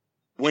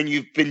when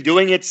you've been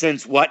doing it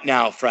since what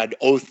now, Fred?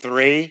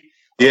 03?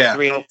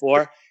 03,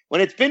 04? When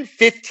it's been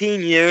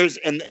 15 years,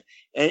 and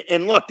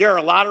look, there are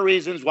a lot of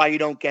reasons why you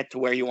don't get to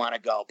where you want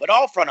to go, but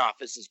all front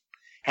offices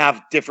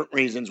have different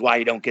reasons why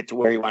you don't get to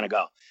where you want to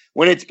go.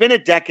 When it's been a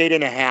decade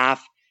and a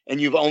half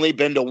and you've only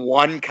been to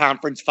one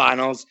conference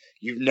finals,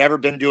 you've never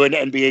been to an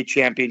NBA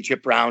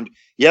championship round,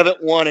 you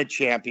haven't won a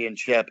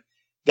championship,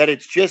 that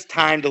it's just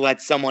time to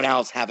let someone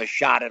else have a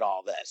shot at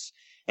all this.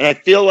 And I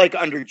feel like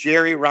under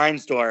Jerry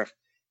Reinsdorf,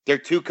 they're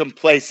too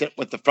complacent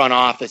with the front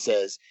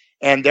offices,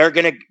 and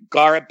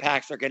Gar and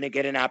Pax are going to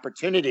get an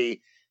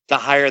opportunity to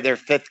hire their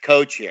fifth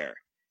coach here.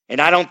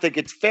 And I don't think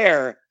it's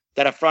fair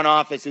that a front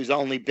office who's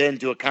only been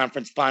to a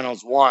conference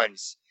finals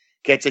once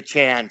gets a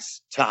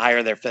chance to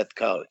hire their fifth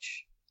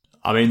coach.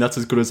 I mean, that's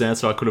as good as an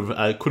answer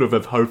I could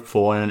have hoped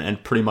for,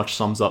 and pretty much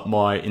sums up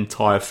my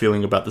entire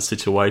feeling about the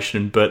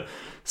situation. But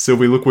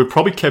Silvy, look, we've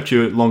probably kept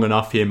you long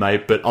enough here,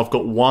 mate, but I've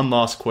got one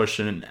last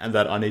question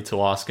that I need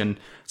to ask, and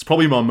it's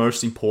probably my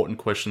most important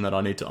question that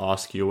I need to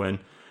ask you, and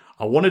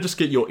I want to just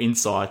get your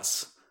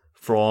insights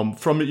from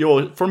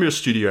your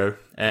studio,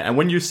 and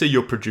when you see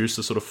your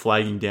producer sort of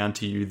flagging down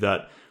to you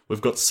that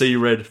we've got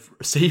C-Red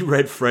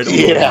Fred on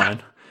the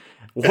line.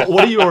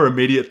 What are your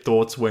immediate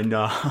thoughts when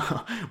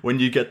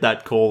you get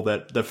that call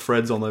that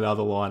Fred's on the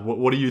other line?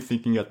 What are you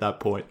thinking at that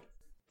point?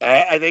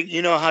 I think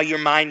how your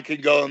mind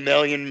could go a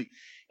million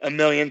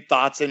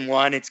thoughts in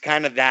one. It's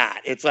kind of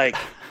that. It's like,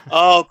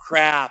 oh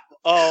crap,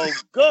 oh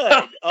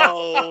good,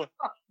 oh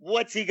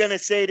what's he gonna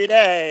say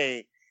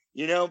today?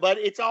 But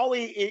it's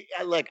always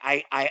look.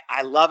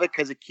 I love it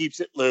because it keeps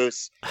it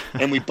loose,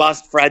 and we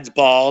bust Fred's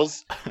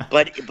balls.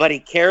 But he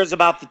cares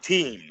about the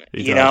team.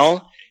 He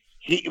does.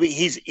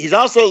 He's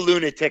also a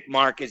lunatic,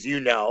 Mark, as you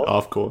know.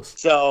 Of course.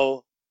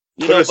 So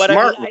but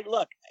smart.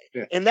 Look,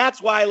 and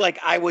that's why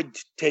I would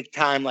take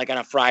time on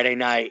a Friday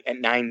night at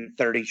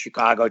 9:30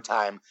 Chicago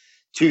time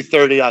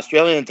 2:30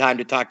 Australian time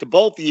to talk to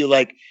both of you.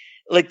 Like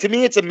to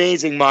me, it's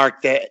amazing,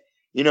 Mark, that,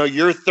 you know,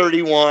 you're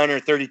 31 or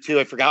 32.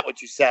 I forgot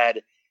what you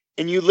said.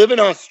 And you live in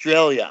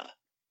Australia,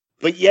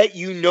 but yet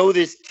you know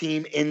this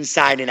team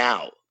inside and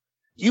out.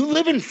 You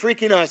live in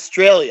freaking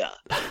Australia.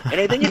 And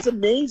I think it's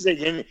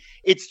amazing. And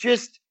it's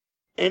just,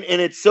 and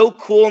it's so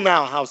cool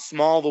now how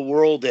small the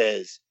world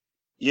is,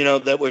 you know,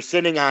 that we're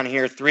sitting on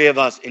here, three of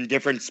us in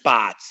different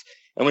spots,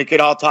 and we could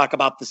all talk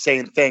about the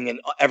same thing and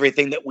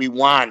everything that we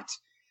want.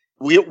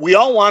 We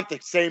all want the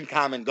same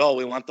common goal.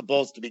 We want the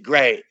Bulls to be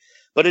great.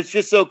 But it's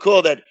just so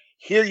cool that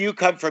here you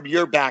come from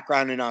your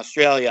background in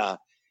Australia,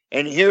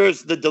 and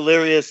here's the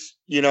delirious,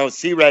 you know,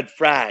 Sea Red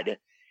Fred,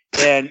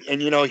 and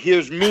you know,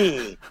 here's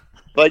me.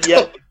 But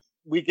yet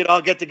we could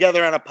all get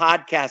together on a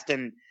podcast,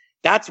 and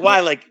that's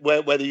why, like,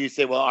 whether you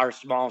say, well, our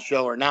small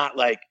show or not,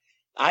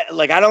 I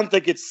don't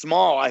think it's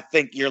small. I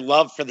think your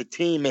love for the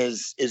team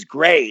is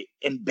great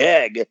and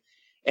big,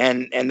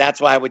 and that's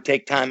why I would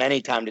take time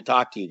anytime to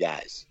talk to you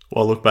guys.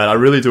 Well, look, mate, I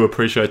really do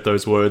appreciate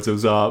those words. It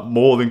was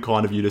more than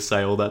kind of you to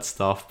say all that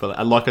stuff.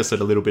 But like I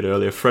said a little bit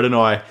earlier, Fred and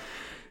I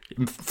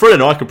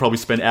could probably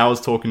spend hours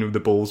talking to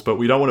the Bulls, but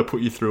we don't want to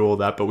put you through all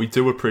that. But we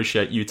do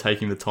appreciate you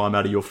taking the time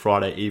out of your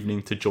Friday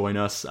evening to join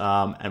us.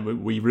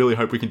 And we really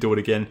hope we can do it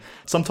again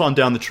sometime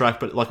down the track.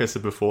 But like I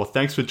said before,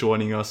 thanks for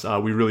joining us.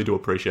 We really do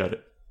appreciate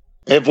it.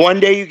 If one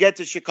day you get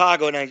to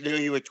Chicago, and I knew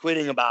you were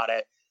tweeting about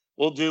it,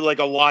 we'll do like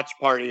a watch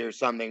party or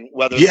something,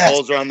 whether the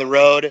Bulls are on the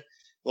road.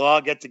 We'll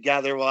all get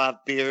together, we'll have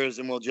beers,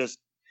 and we'll just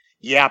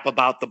yap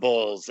about the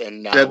Bulls,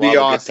 and that'd be we'll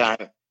awesome. have a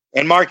good time.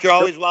 And Mark, you're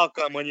always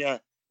welcome.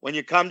 When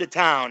you come to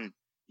town,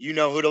 you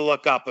know who to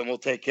look up, and we'll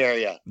take care of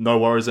you. No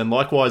worries. And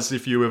likewise,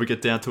 if you ever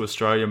get down to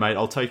Australia, mate,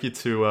 I'll take you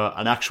to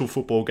an actual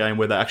football game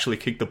where they actually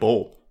kick the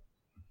ball.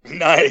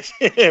 Nice.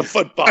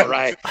 Football,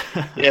 right?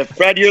 Yeah,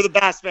 Fred, you're the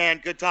best, man.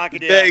 Good talking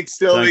to you. Thanks,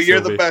 Silvy. Thanks, you're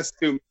Silvy. the best,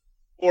 too.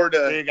 Forward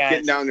to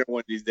getting down there one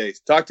of these days.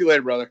 Talk to you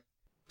later, brother.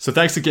 So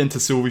thanks again to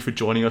Silvy for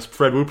joining us.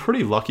 Fred, we're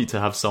pretty lucky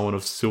to have someone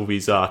of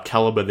Silvy's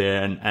caliber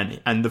there,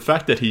 and the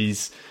fact that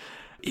his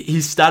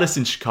status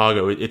in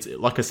Chicago, it's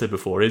like I said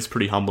before, it is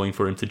pretty humbling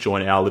for him to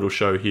join our little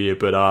show here.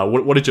 But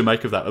what did you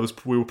make of that?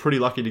 We were pretty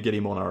lucky to get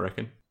him on, I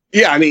reckon.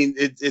 Yeah, I mean,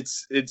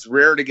 it's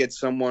rare to get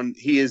someone.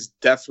 He is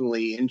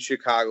definitely in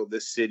Chicago,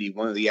 this city,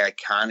 one of the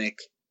iconic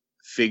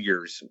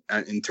figures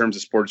in terms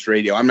of sports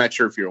radio. I'm not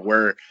sure if you're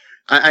aware.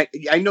 I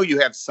know you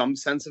have some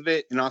sense of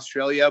it in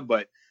Australia,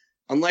 but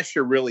unless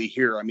you're really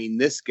here, I mean,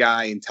 this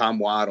guy and Tom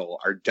Waddle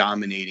are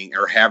dominating,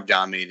 or have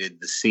dominated,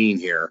 the scene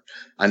here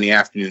on the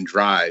afternoon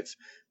drive,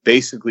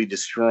 basically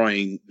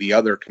destroying the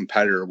other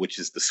competitor, which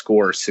is the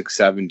Score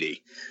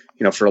 670.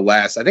 You know, for the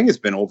last, I think it's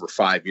been over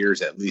 5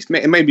 years at least.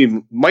 It might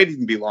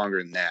even be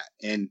longer than that.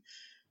 And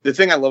the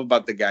thing I love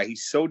about the guy,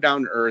 he's so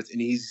down to earth,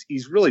 and he's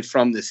really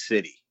from this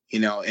city,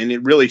 you know, and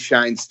it really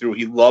shines through.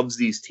 He loves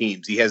these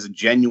teams. He has a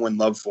genuine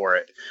love for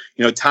it.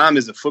 You know, Tom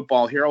is a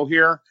football hero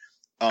here,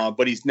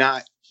 but he's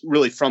not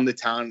really from the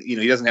town. You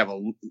know, he doesn't have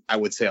I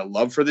would say a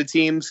love for the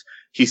teams.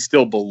 He's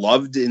still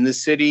beloved in the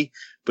city,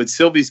 but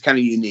Silvy's kind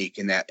of unique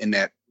in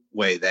that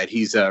way, that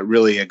he's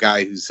really a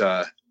guy who's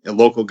a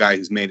local guy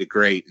who's made it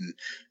great. And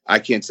I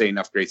can't say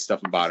enough great stuff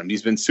about him.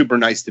 He's been super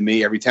nice to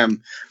me every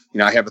time, you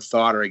know, I have a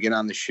thought or I get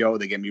on the show.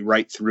 They get me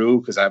right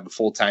through because I have a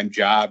full-time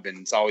job, and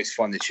it's always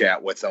fun to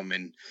chat with him.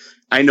 And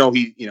I know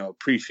he, you know,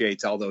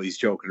 appreciates, although he's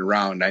joking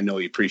around, I know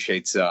he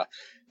appreciates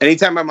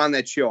anytime I'm on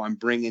that show, I'm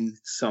bringing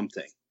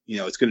something. You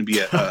know, it's going to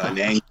be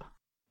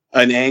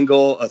an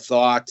angle, a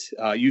thought,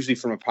 usually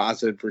from a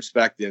positive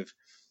perspective.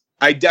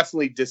 I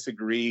definitely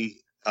disagree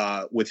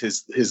with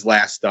his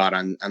last thought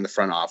on the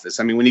front office.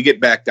 I mean, when you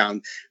get back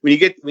down, when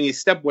you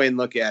step away and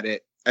look at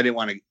it, I didn't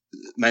want to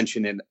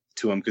mention it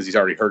to him because he's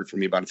already heard it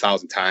from me about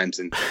 1,000 times,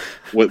 and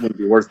what would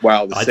be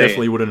worthwhile to say. I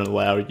definitely wouldn't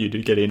allow you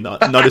to get in.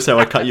 Notice how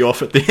I cut you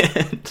off at the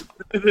end.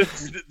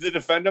 To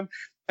defend him.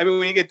 I mean,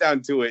 when you get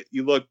down to it,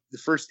 you look, the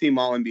first team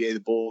All-NBA, the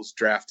Bulls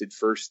drafted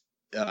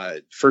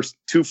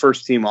two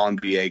first team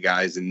All-NBA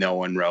guys, and no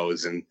one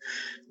rose. And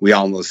we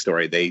all know the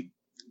story. They,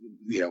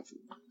 you know,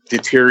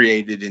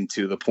 deteriorated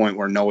into the point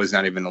where Noah's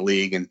not even in the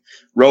league, and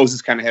Rose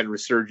has kind of had a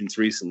resurgence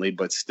recently,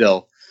 but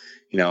still,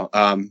 you know,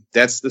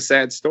 that's the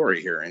sad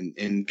story here.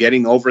 And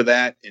getting over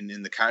that, and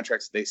in the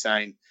contracts they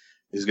sign,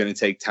 is going to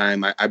take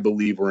time. I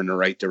believe we're in the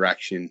right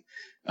direction.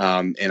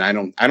 And I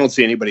don't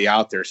see anybody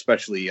out there,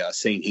 especially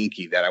Saint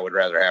Hinkie, that I would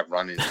rather have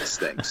running this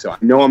thing. So I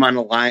know I'm on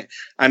a line,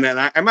 and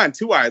then I'm on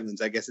two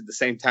islands, I guess, at the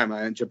same time.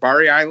 I'm on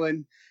Jabari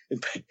Island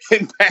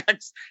and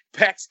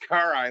Pax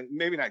Gar Island.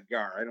 Maybe not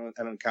Gar.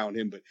 I don't count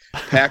him, but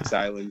Pax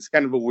Island is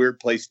kind of a weird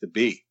place to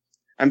be.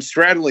 I'm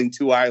straddling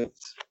two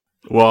islands.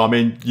 Well, I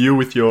mean, you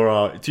with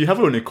your do you have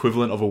an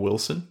equivalent of a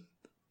Wilson?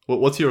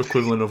 What's your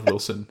equivalent of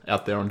Wilson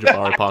out there on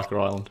Jabari Parker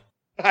Island?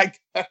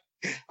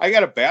 I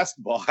got a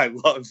basketball I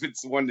love.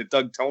 It's the one that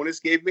Doug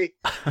Tonis gave me.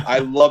 I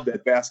love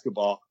that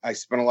basketball. I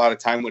spent a lot of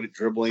time with it,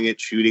 dribbling it,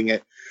 shooting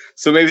it.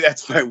 So maybe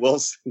that's my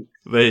Wilson.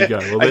 There you go.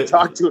 Well, I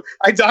talk to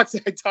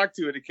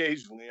it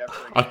occasionally.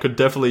 I could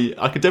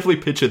definitely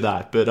picture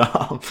that. But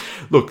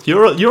look,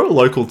 you're a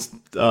local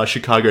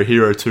Chicago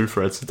hero too,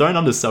 Fred. So don't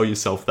undersell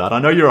yourself that. I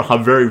know you're a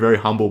very, very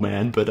humble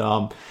man, but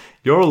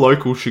you're a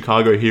local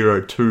Chicago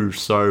hero too.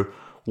 So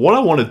what I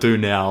want to do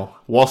now,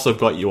 whilst I've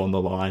got you on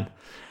the line,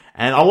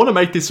 and I want to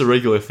make this a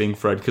regular thing,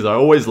 Fred, because I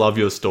always love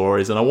your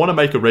stories, and I want to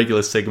make a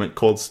regular segment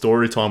called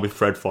Story Time with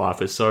Fred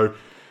Pfeiffer. So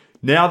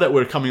now that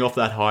we're coming off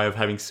that high of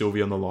having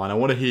Silvy on the line, I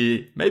want to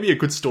hear maybe a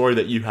good story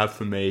that you have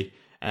for me,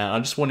 and I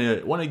just want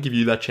to give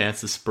you that chance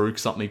to spruik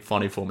something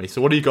funny for me.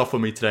 So what do you got for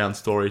me today on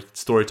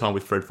Story Time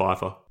with Fred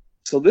Pfeiffer?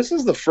 So this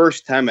is the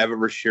first time I've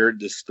ever shared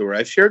this story.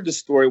 I've shared this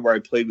story where I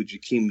played with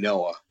Jakeem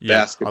Noah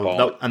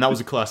basketball. And that was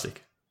a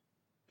classic.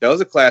 That was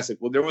a classic.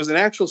 Well, there was an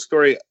actual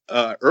story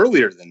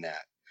earlier than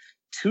that.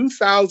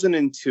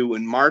 2002,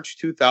 in March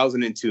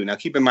 2002. Now,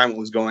 keep in mind what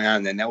was going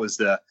on then. That was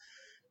the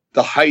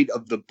height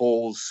of the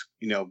Bulls,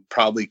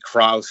 probably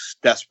Krause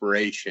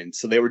desperation.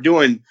 So they were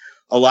doing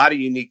a lot of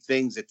unique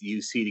things at the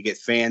UC to get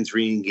fans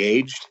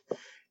re-engaged.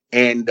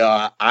 And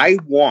I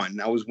won.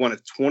 I was one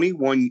of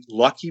 21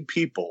 lucky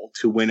people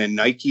to win a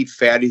Nike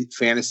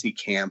Fantasy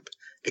Camp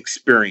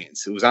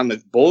experience. It was on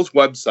the Bulls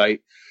website.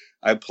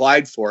 I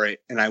applied for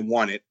it, and I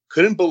won it.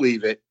 Couldn't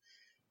believe it.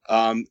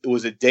 It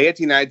was a day at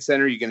the United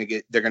Center.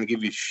 They're going to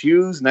give you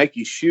shoes,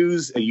 Nike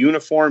shoes, a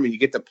uniform, and you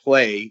get to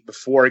play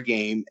before a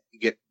game. You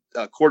get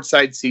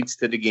courtside seats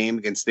to the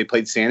game they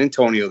played San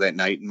Antonio that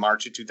night in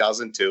March of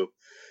 2002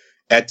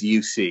 at the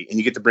UC, and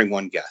you get to bring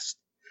one guest.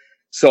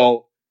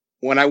 So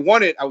when I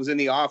won it, I was in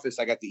the office.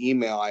 I got the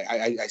email.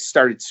 I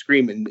started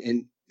screaming,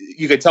 and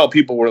you could tell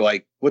people were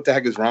like, "What the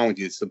heck is wrong with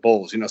you? It's the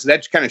Bulls," So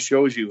that kind of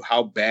shows you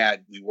how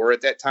bad we were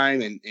at that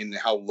time, and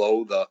how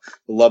low the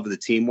love of the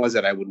team was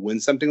that I would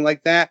win something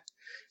like that.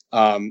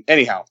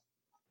 Anyhow,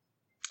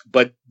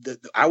 but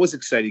I was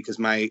excited because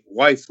my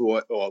wife,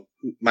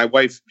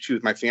 she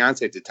was my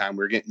fiance at the time. We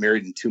were getting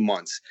married in 2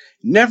 months.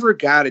 Never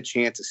got a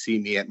chance to see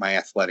me at my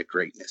athletic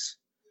greatness.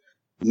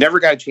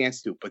 Never got a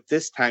chance to, but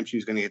this time she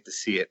was going to get to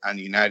see it on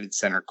the United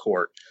Center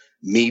court,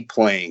 me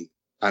playing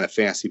on a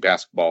fantasy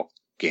basketball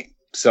game.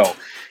 So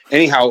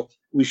anyhow,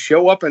 we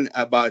show up in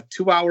about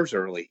 2 hours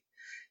early,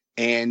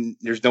 and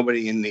there's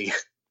nobody in the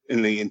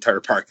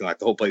entire parking lot.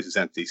 The whole place is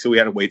empty. So we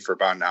had to wait for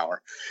about an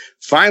hour.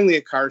 Finally,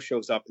 a car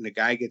shows up, and the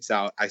guy gets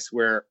out. I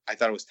swear, I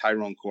thought it was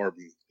Tyrone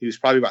Corbin. He was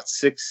probably about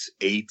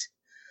 6'8".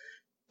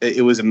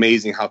 It was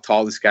amazing how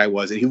tall this guy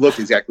was, and he looked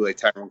exactly like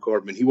Tyrone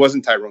Corbin. He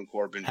wasn't Tyrone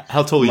Corbin.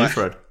 How tall are you,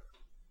 Fred?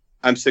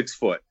 I'm 6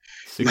 foot.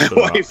 My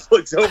wife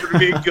looks over to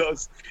me and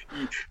goes,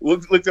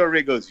 looked over at me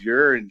and goes,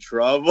 "You're in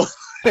trouble."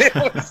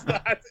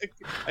 I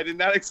did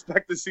not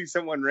expect to see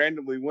someone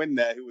randomly win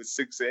that who was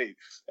 6'8".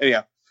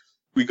 Anyhow,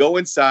 we go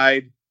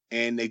inside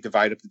and they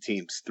divide up the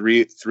teams.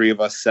 Three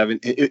of us, 7.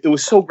 It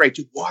was so great.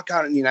 You walk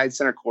out in the United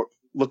Center court,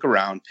 look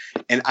around,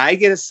 and I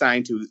get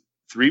assigned to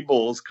 3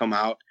 Bulls come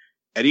out: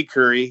 Eddie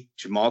Curry,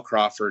 Jamal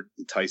Crawford,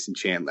 and Tyson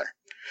Chandler.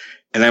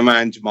 And I'm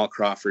on Jamal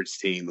Crawford's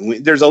team.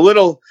 And there's a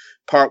little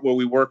part where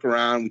we work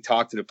around, we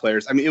talk to the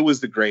players. I mean, it was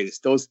the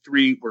greatest. Those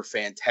 3 were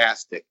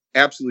fantastic,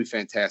 absolutely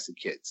fantastic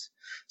kids.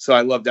 So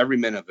I loved every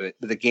minute of it.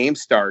 But the game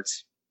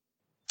starts,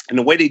 and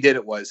the way they did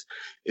it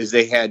is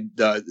they had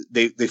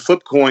they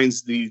flipped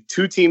coins. The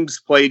 2 teams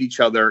played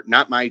each other.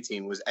 Not my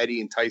team, it was Eddie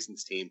and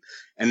Tyson's team,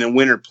 and the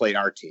winner played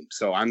our team.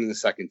 So I'm in the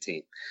second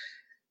team.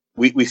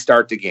 We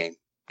start the game.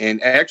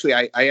 And actually,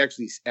 I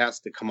actually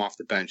asked to come off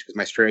the bench because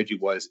my strategy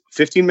was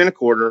 15-minute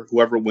quarter.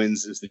 Whoever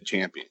wins is the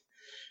champion.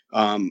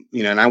 And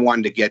I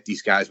wanted to get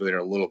these guys where they're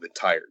a little bit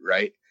tired,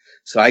 right?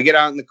 So I get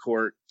out in the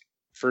court.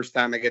 First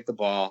time I get the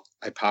ball,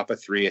 I pop a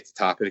 3 at the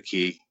top of the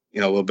key, a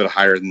little bit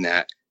higher than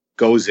that,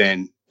 goes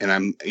in. And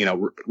I'm,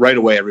 right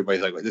away,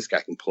 everybody's like, well, this guy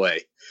can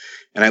play.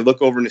 And I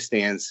look over in the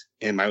stands,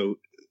 and my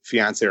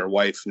fiance or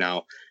wife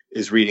now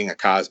is reading a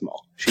Cosmo.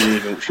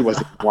 She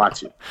wasn't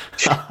watching.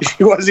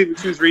 She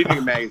was reading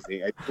a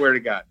magazine. I swear to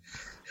God.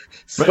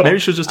 So maybe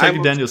she was just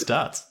taking down your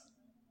stats.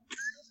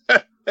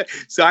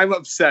 So I'm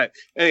upset.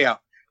 Anyhow,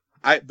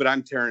 but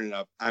I'm tearing it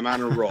up. I'm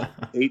on a roll,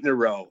 8 in a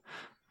row.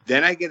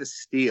 Then I get a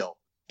steal,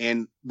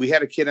 and we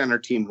had a kid on our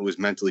team who was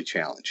mentally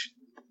challenged.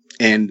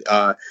 And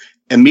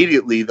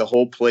immediately the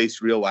whole place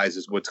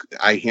realizes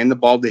I hand the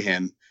ball to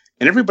him,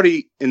 and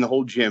everybody in the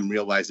whole gym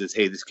realizes,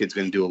 hey, this kid's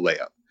going to do a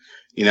layup,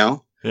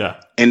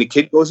 Yeah. And the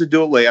kid goes to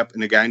do a layup,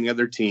 and the guy on the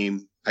other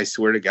team, I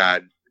swear to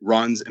God,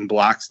 runs and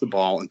blocks the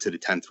ball into the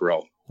 10th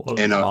row.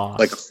 And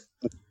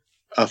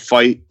a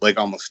fight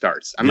almost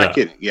starts. I'm not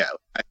kidding. Yeah.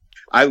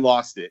 I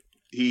lost it.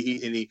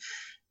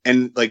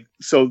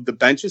 So the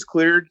bench is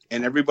cleared,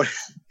 and everybody,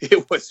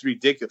 it was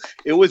ridiculous.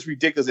 It was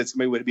ridiculous that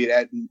somebody would be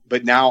at,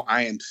 but now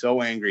I am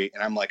so angry,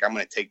 and I'm like, I'm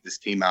going to take this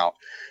team out.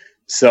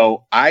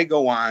 So I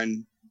go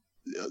on.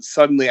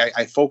 Suddenly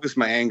I focused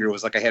my anger. It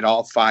was like I had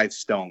all 5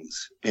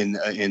 stones in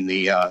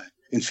the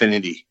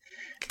infinity,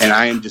 and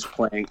I am just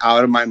playing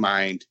out of my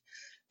mind.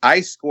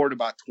 I scored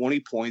about 20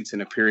 points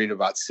in a period of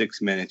about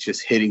 6 minutes,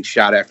 just hitting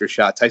shot after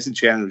shot. Tyson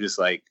Chandler was just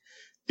like,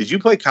 did you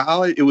play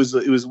college? It was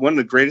one of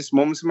the greatest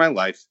moments of my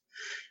life,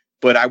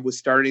 but I was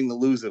starting to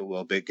lose it a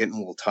little bit, getting a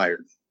little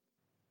tired.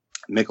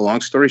 Make a long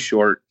story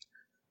short,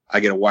 I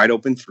get a wide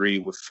open three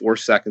with 4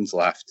 seconds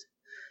left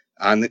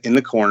in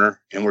the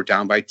corner, and we're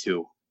down by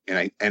 2.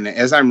 And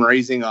as I'm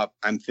raising up,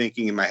 I'm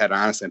thinking in my head,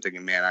 honestly, I'm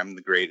thinking, man, I'm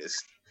the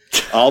greatest.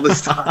 All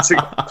these thoughts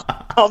are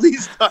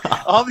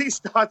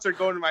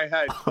going to my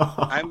head.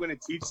 I'm going to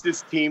teach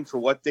this team for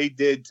what they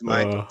did to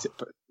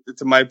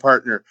my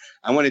partner.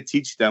 I want to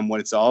teach them what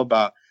it's all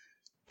about.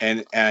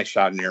 And I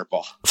shot an air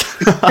ball.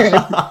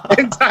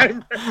 and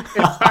time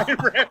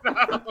ran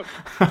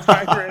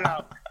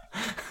out.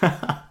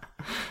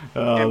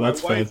 Oh,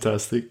 that's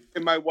fantastic.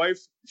 And my wife,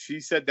 she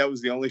said that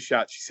was the only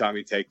shot she saw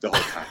me take the whole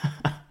time.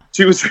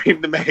 She was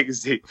reading the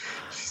magazine.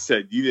 She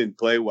said, you didn't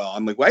play well.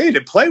 I'm like, well, I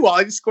didn't play well.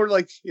 I just scored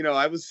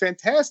I was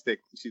fantastic.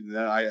 She said,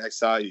 no, I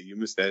saw you. You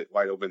missed that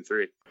wide open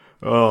three.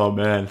 Oh,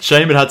 man.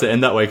 Shame it had to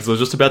end that way because I was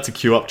just about to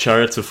queue up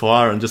Chariots of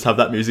Fire and just have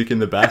that music in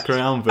the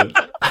background, but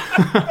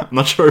I'm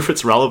not sure if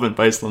it's relevant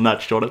based on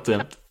that shot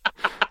attempt.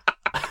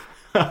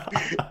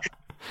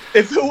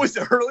 If it was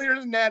earlier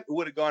than that, it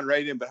would have gone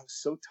right in, but I was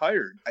so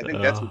tired. I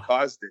think that's what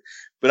caused it.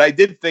 But I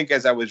did think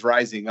as I was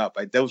rising up,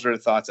 those were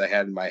the thoughts I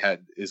had in my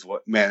head is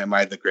man, am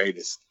I the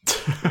greatest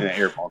in an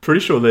air ball?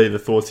 Pretty sure they're the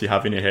thoughts you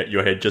have in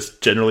your head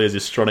just generally as you're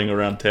strutting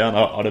around town.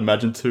 I'd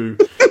imagine too.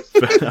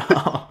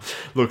 But,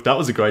 look, that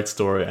was a great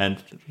story and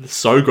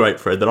so great,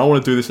 Fred, that I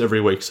want to do this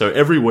every week. So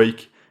every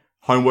week,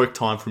 homework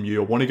time from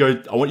you. I want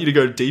you to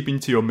go deep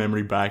into your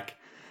memory bank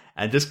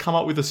and just come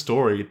up with a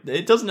story.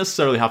 It doesn't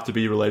necessarily have to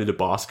be related to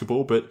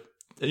basketball, but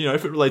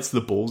if it relates to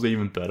the Bulls,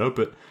 even better.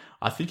 But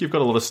I think you've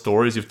got a lot of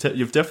stories. You've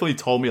definitely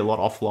told me a lot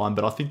offline,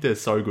 but I think they're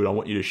so good. I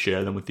want you to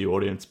share them with the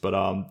audience. But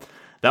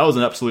that was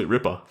an absolute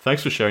ripper.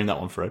 Thanks for sharing that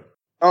one, Fred.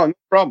 Oh, no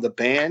problem. The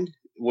band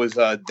was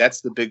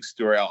that's the big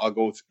story. I'll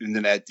go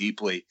into that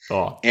deeply.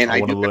 Oh, and I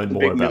want to learn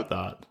more about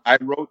that. I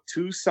wrote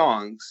 2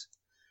 songs,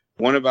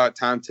 one about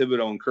Tom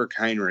Thibodeau and Kirk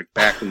Heinrich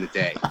back in the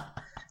day.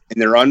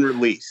 And they're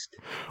unreleased.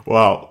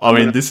 Wow. I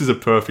mean, this is a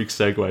perfect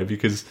segue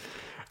because,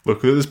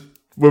 look,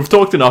 we've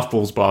talked enough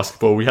Bulls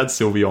basketball. We had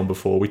Silvy on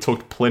before. We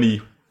talked plenty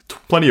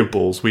of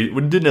Bulls. We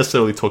didn't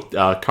necessarily talk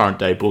current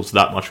day Bulls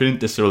that much. We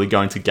didn't necessarily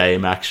go into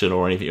game action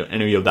or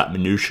any of that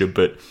minutia.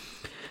 But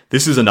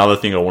this is another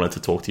thing I wanted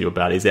to talk to you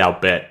about is our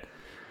bet.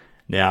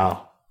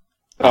 Now,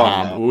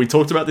 we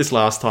talked about this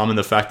last time and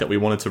the fact that we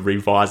wanted to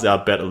revise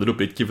our bet a little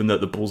bit given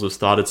that the Bulls have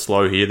started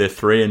slow here. They're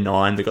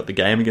 3-9. They got the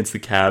game against the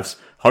Cavs.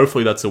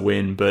 Hopefully that's a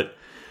win, but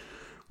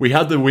we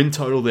had the win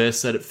total there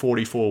set at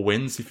 44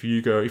 wins. If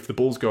the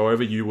Bulls go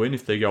over, you win.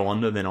 If they go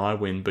under, then I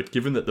win. But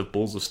given that the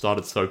Bulls have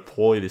started so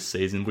poorly this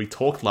season, we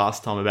talked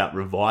last time about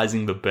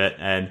revising the bet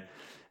and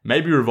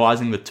maybe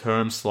revising the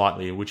terms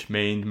slightly, which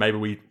means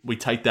maybe we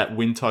take that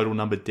win total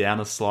number down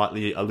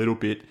a little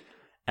bit,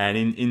 and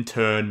in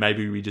turn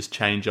maybe we just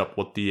change up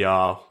what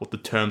the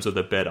terms of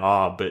the bet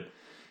are. But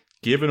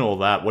given all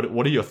that,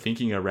 what are your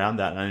thinking around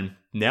that? And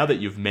now that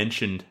you've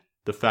mentioned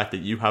the fact that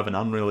you have an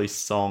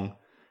unreleased song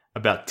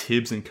about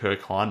Tibbs and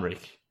Kirk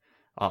Heinrich,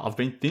 I've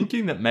been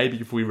thinking that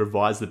maybe if we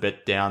revise the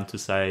bet down to,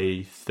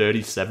 say,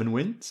 37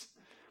 wins,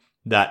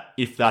 that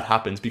if that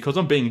happens, because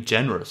I'm being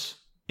generous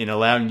in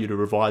allowing you to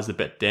revise the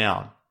bet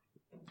down,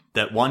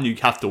 that one, you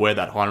have to wear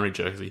that Heinrich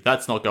jersey.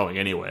 That's not going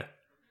anywhere.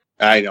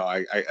 I know.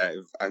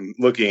 I'm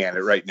looking at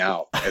it right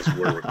now as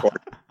we're recording.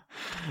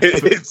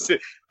 I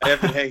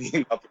have it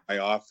hanging up in my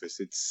office.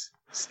 It's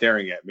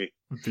staring at me.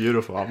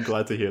 Beautiful. I'm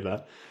glad to hear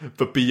that.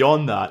 But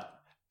beyond that,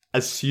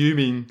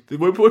 assuming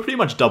we're pretty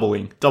much double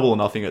or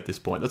nothing at this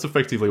point. That's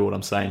effectively what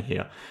I'm saying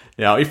here.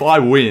 Now, if I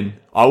win,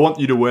 I want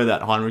you to wear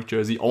that Heinrich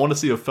jersey. I want to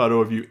see a photo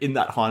of you in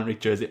that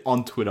Heinrich jersey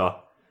on Twitter.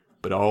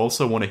 But I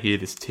also want to hear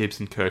this Tibbs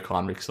and Kirk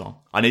Heinrich song.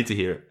 I need to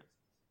hear it.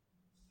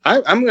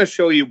 I'm going to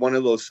show you one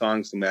of those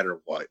songs no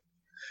matter what.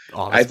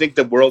 Oh, I think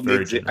the world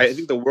needs it. I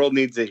think the world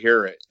needs to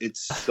hear it.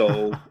 It's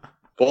so.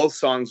 Both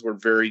songs were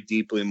very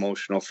deeply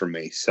emotional for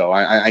me, so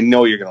I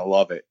know you're going to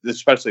love it,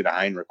 especially the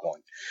Heinrich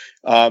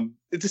one.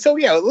 So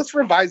yeah, let's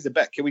revise the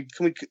bet. Can we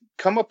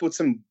come up with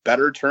some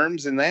better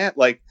terms than that?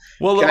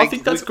 I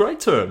think that's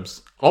great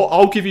terms.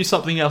 I'll give you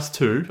something else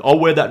too. I'll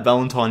wear that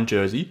Valentine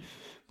jersey,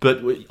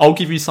 but I'll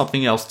give you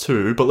something else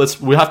too.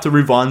 But we have to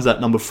revise that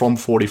number from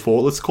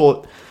 44. Let's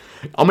call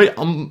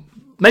it.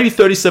 Maybe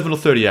 37 or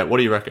 38. What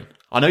do you reckon?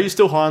 I know you're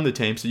still high on the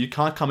team, so you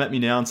can't come at me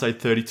now and say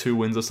 32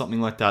 wins or something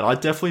like that. I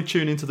definitely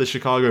tune into the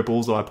Chicago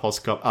Bullseye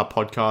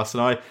podcast,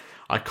 and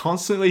I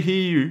constantly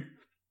hear you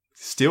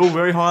still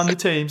very high on the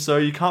team, so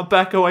you can't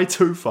back away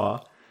too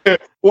far.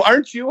 Well,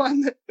 aren't you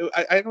on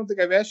I don't think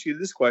I've asked you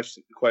this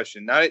question.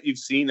 Now that you've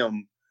seen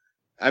them,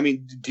 I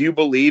mean, do you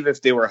believe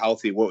if they were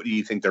healthy, what do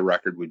you think their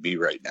record would be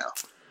right now?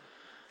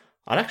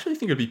 I'd actually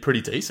think it'd be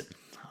pretty decent.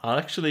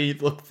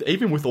 Look,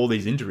 even with all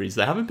these injuries,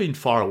 they haven't been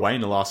far away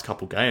in the last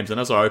couple games. And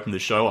as I opened the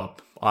show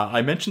up,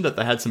 I mentioned that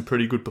they had some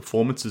pretty good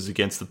performances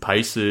against the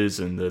Pacers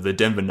and the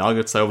Denver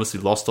Nuggets. They obviously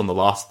lost on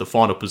the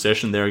final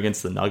possession there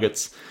against the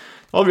Nuggets.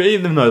 I mean,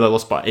 even though they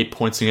lost by 8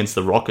 points against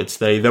the Rockets,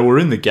 they were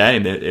in the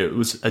game. It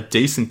was a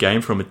decent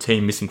game from a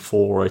team missing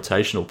 4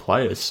 rotational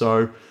players.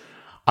 So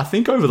I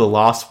think over the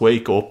last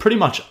week, or pretty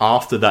much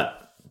after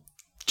that,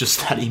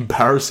 just that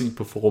embarrassing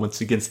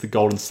performance against the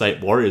Golden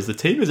State Warriors, the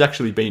team has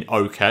actually been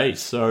okay.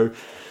 So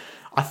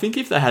I think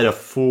if they had a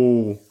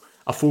full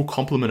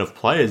complement of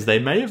players, they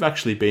may have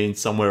actually been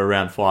somewhere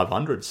around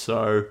 500.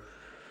 So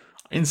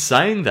in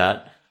saying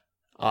that,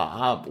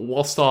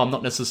 whilst I'm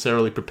not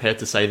necessarily prepared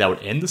to say they would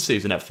end the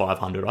season at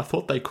 500, I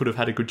thought they could have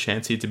had a good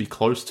chance here to be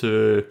close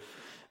to,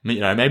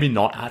 maybe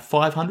not at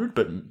 500,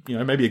 but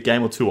maybe a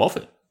game or two off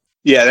it.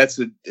 Yeah, that's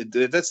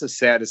the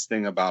saddest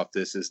thing about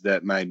this is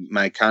that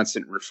my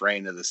constant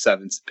refrain of the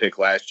 7th pick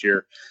last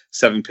year,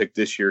 7th pick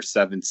this year,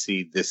 7th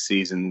seed this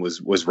season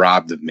was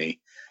robbed of me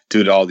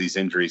due to all these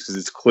injuries, because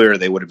it's clear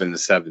they would have been the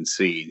 7th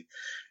seed.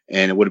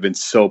 And it would have been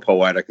so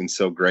poetic and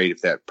so great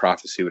if that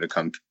prophecy would have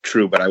come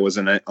true, but I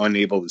wasn't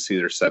unable to see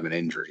their 7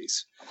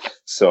 injuries.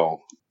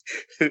 So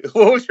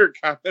what was your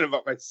comment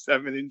about my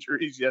 7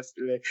 injuries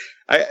yesterday?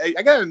 I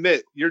got to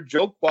admit, your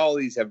joke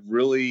qualities have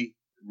really,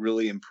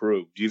 really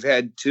improved. You've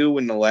had 2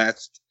 in the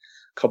last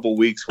couple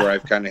weeks where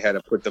I've kind of had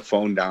to put the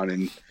phone down,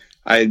 and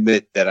I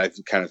admit that I've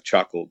kind of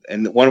chuckled.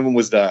 And one of them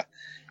was the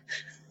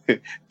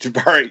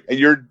Jabari,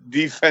 your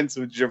defense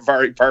with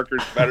Jabari Parker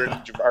is better than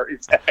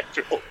Jabari's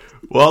actual.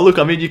 Well, look,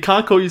 I mean, you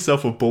can't call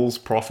yourself a Bulls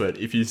prophet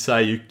if you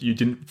say you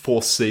didn't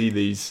foresee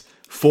these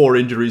 4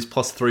 injuries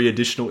plus 3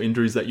 additional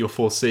injuries that you're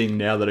foreseeing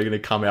now that are going to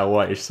come our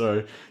way.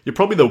 So you're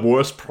probably the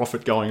worst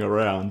prophet going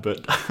around,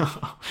 but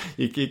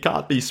you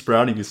can't be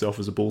sprouting yourself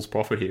as a Bulls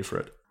prophet here,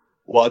 Fred.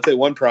 Well, I'll tell you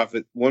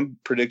one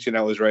prediction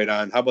I was right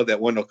on. How about that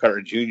Wendell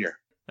Carter Jr.?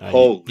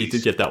 You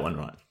did get that one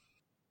right.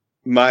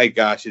 My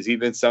gosh, has he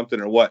been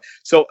something or what?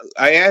 So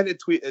I had a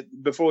tweet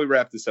before we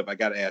wrap this up. I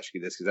got to ask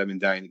you this because I've been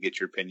dying to get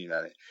your opinion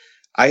on it.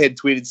 I had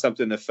tweeted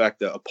something to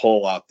affect a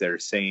poll out there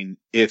saying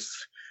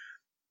if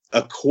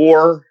a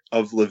core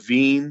of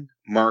Levine,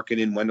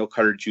 Markkanen, Wendell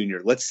Carter Jr.,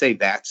 let's say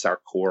that's our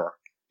core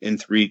in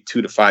 2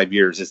 to 5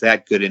 years, is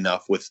that good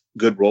enough with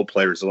good role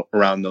players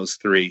around those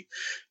 3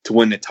 to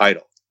win the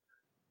title?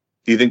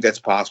 Do you think that's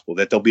possible,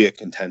 that they'll be a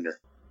contender?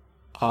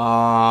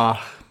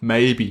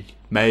 Maybe.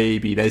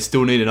 They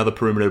still need another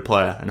perimeter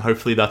player, and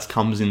hopefully that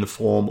comes in the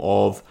form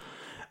of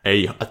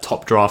a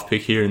top draft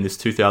pick here in this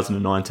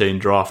 2019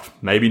 draft.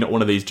 Maybe not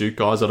one of these Duke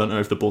guys. I don't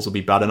know if the Bulls will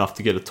be bad enough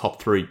to get a top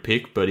 3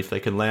 pick, but if they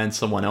can land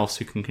someone else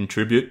who can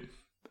contribute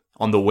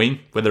on the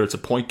wing, whether it's a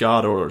point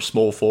guard or a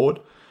small forward,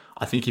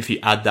 I think if you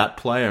add that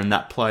player,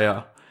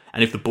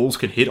 and if the Bulls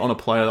can hit on a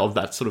player of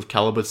that sort of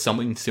caliber,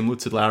 something similar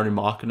to Larry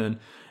Markkanen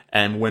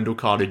and Wendell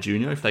Carter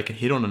Jr., if they can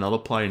hit on another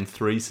player in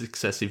 3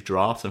 successive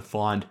drafts and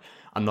find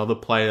another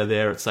player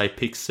there at, say,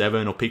 pick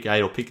 7 or pick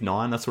 8 or pick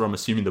 9, that's what I'm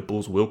assuming the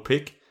Bulls will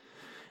pick,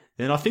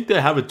 then I think they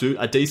have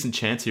a decent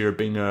chance here of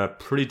being a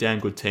pretty damn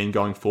good team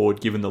going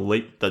forward, given the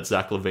leap that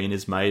Zach LaVine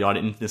has made. I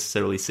didn't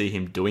necessarily see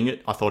him doing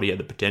it. I thought he had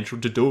the potential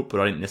to do it, but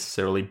I didn't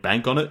necessarily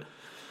bank on it.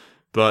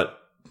 But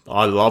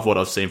I love what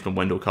I've seen from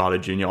Wendell Carter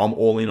Jr. I'm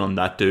all in on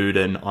that dude,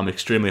 and I'm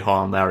extremely high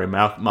on Larry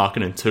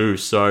Markkanen too.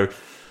 So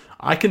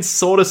I can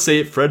sort of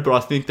see it, Fred, but I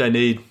think they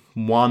need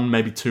 1,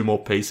 maybe 2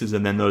 more pieces,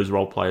 and then those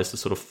role players to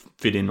sort of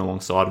fit in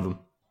alongside of them.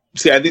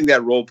 See, I think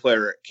that role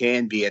player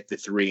can be at the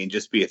 3 and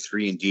just be a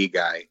 3-and-D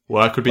guy.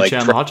 Well, it could be like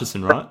Chandler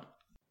Hutchison, right?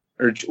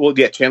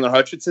 Chandler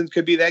Hutchison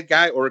could be that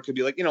guy, or it could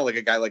be like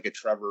a guy like a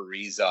Trevor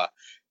Ariza.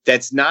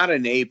 That's not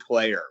an A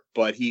player,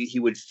 but he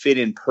would fit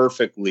in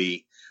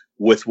perfectly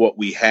with what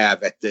we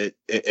have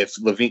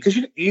if Levine, because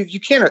you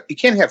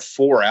can't have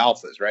 4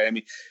 alphas, right? I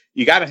mean,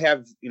 you got to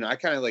have, I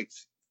kind of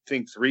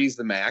think 3 is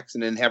the max,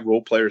 and then have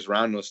role players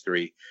around those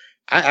 3.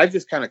 I've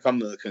just kind of come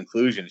to the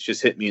conclusion, it's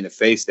just hit me in the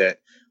face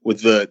that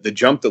with the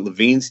jump that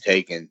Levine's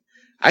taken,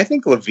 I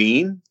think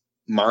Levine,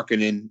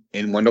 Markkanen,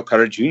 and Wendell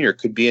Carter Jr.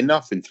 could be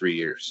enough in 3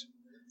 years.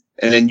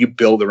 And then you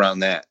build around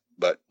that.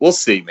 But we'll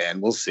see, man.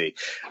 We'll see.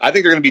 I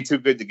think they're going to be too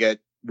good to get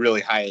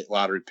really high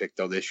lottery pick,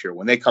 though, this year.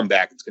 When they come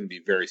back, it's going to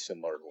be very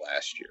similar to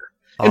last year.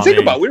 And think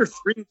about it, we were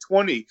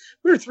 3-20.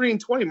 We were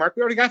 3-20, Mark.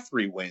 We already got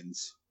 3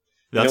 wins.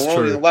 That's we're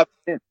true. only 11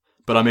 in.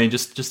 But I mean,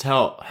 just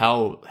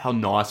how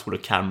nice would a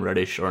Cam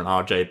Reddish or an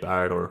RJ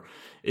Barrett or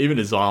even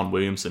a Zion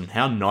Williamson,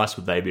 how nice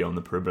would they be on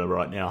the perimeter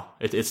right now?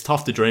 It's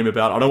tough to dream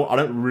about. I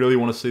don't really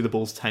want to see the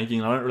Bulls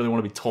tanking. I don't really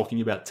want to be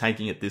talking about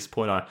tanking at this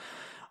point.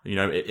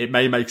 It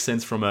may make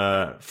sense from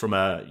a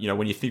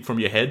when you think from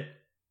your head,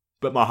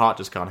 but my heart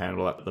just can't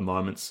handle that at the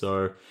moment.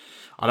 So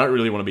I don't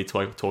really want to be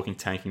talking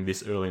tanking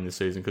this early in the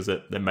season, because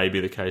that may be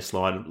the case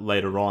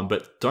later on.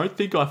 But don't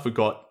think I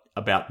forgot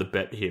about the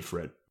bet here,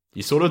 Fred.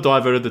 You sort of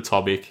diverted the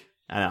topic,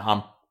 and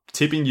I'm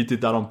tipping you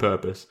did that on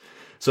purpose.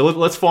 So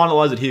let's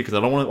finalize it here, because I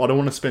don't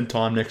want to spend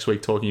time next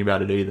week talking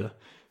about it either.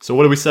 So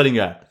what are we setting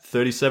at?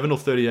 37 or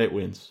 38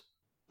 wins?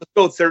 Let's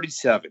go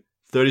 37.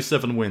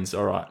 37 wins.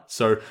 All right.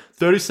 So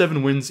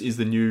 37 wins is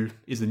the new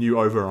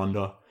over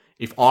under.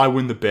 If I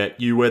win the bet,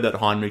 you wear that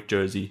Heinrich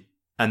jersey,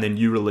 and then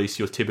you release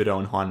your Thibodeau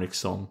and Heinrich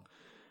song.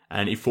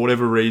 And if for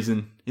whatever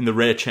reason, in the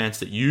rare chance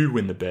that you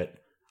win the bet,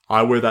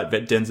 I wear that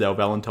Denzel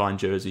Valentine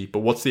jersey. But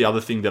what's the other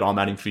thing that I'm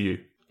adding for you?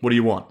 What do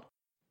you want?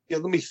 Yeah,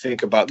 let me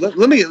think about.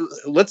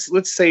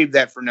 Let's save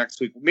that for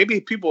next week.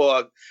 Maybe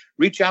people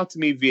reach out to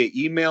me via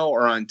email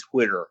or on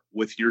Twitter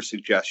with your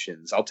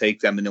suggestions. I'll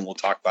take them, and then we'll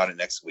talk about it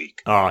next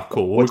week. All right,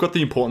 cool. Well, we've got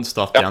the important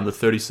stuff down, the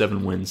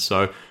 37 wins.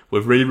 So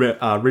we've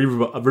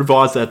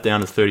revised that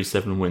down to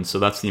 37 wins. So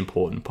that's the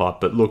important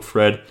part. But look,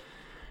 Fred,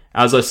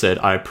 as I said,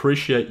 I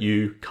appreciate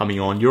you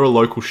coming on. You're a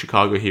local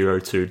Chicago hero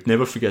too.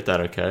 Never forget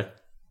that, okay?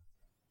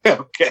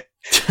 Okay.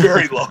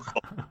 Very local.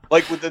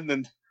 Like within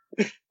the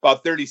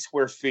about 30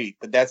 square feet,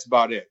 but that's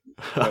about it.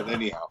 But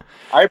anyhow,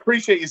 I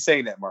appreciate you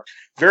saying that, Mark.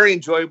 Very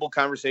enjoyable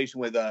conversation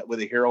with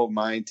a hero of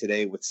mine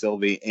today with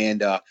Silvy,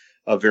 and a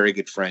very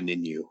good friend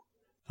in you.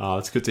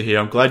 It's good to hear.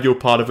 I'm glad you're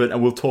part of it,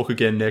 and we'll talk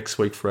again next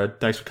week, Fred.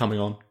 Thanks for coming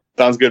on.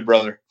 Sounds good,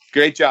 brother.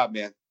 Great job,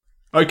 man.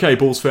 Okay,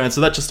 Bulls fans,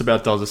 so that just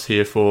about does us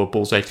here for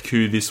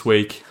BullsHQ this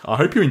week. I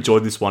hope you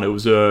enjoyed this one. It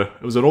was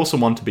an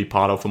awesome one to be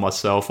part of for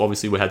myself.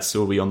 Obviously, we had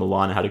Silvy on the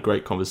line and had a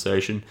great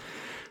conversation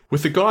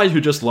with a guy who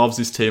just loves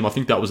his team. I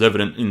think that was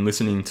evident in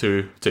listening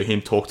to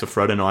him talk to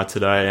Fred and I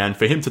today. And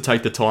for him to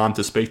take the time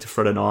to speak to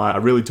Fred and I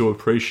really do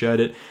appreciate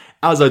it.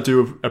 As I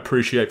do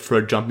appreciate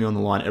Fred jumping on the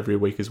line every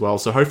week as well.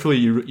 So hopefully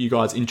you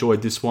guys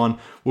enjoyed this one.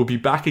 We'll be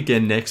back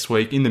again next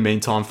week. In the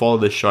meantime, follow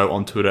the show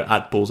on Twitter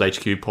at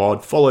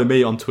BullsHQ Follow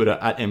me on Twitter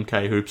at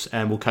MKHoops.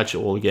 And we'll catch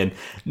you all again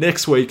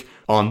next week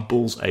on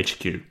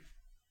BullsHQ.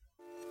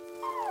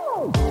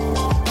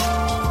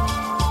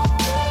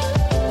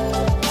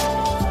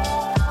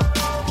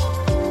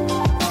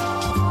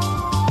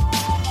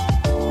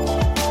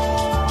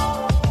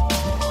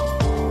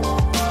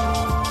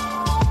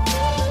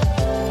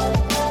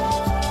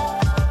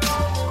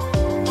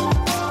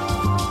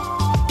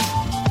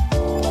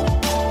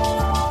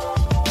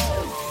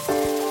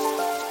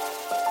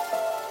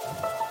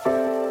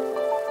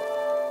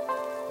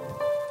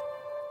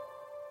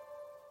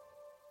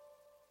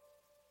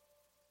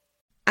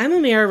 I'm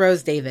Amira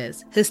Rose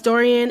Davis,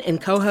 historian and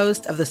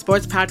co-host of the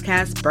sports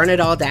podcast Burn It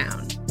All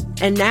Down.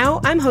 And now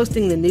I'm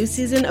hosting the new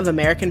season of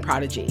American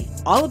Prodigy,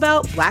 all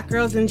about Black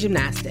girls in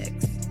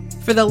gymnastics.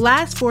 For the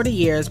last 40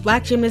 years,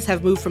 Black gymnasts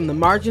have moved from the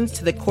margins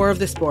to the core of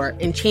the sport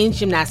and changed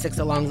gymnastics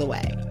along the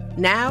way.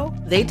 Now,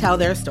 they tell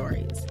their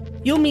stories.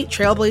 You'll meet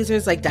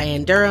trailblazers like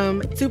Diane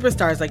Durham,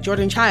 superstars like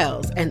Jordan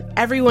Childs, and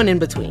everyone in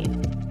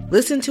between.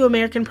 Listen to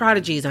American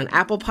Prodigies on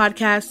Apple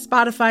Podcasts,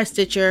 Spotify,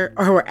 Stitcher,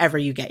 or wherever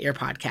you get your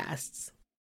podcasts.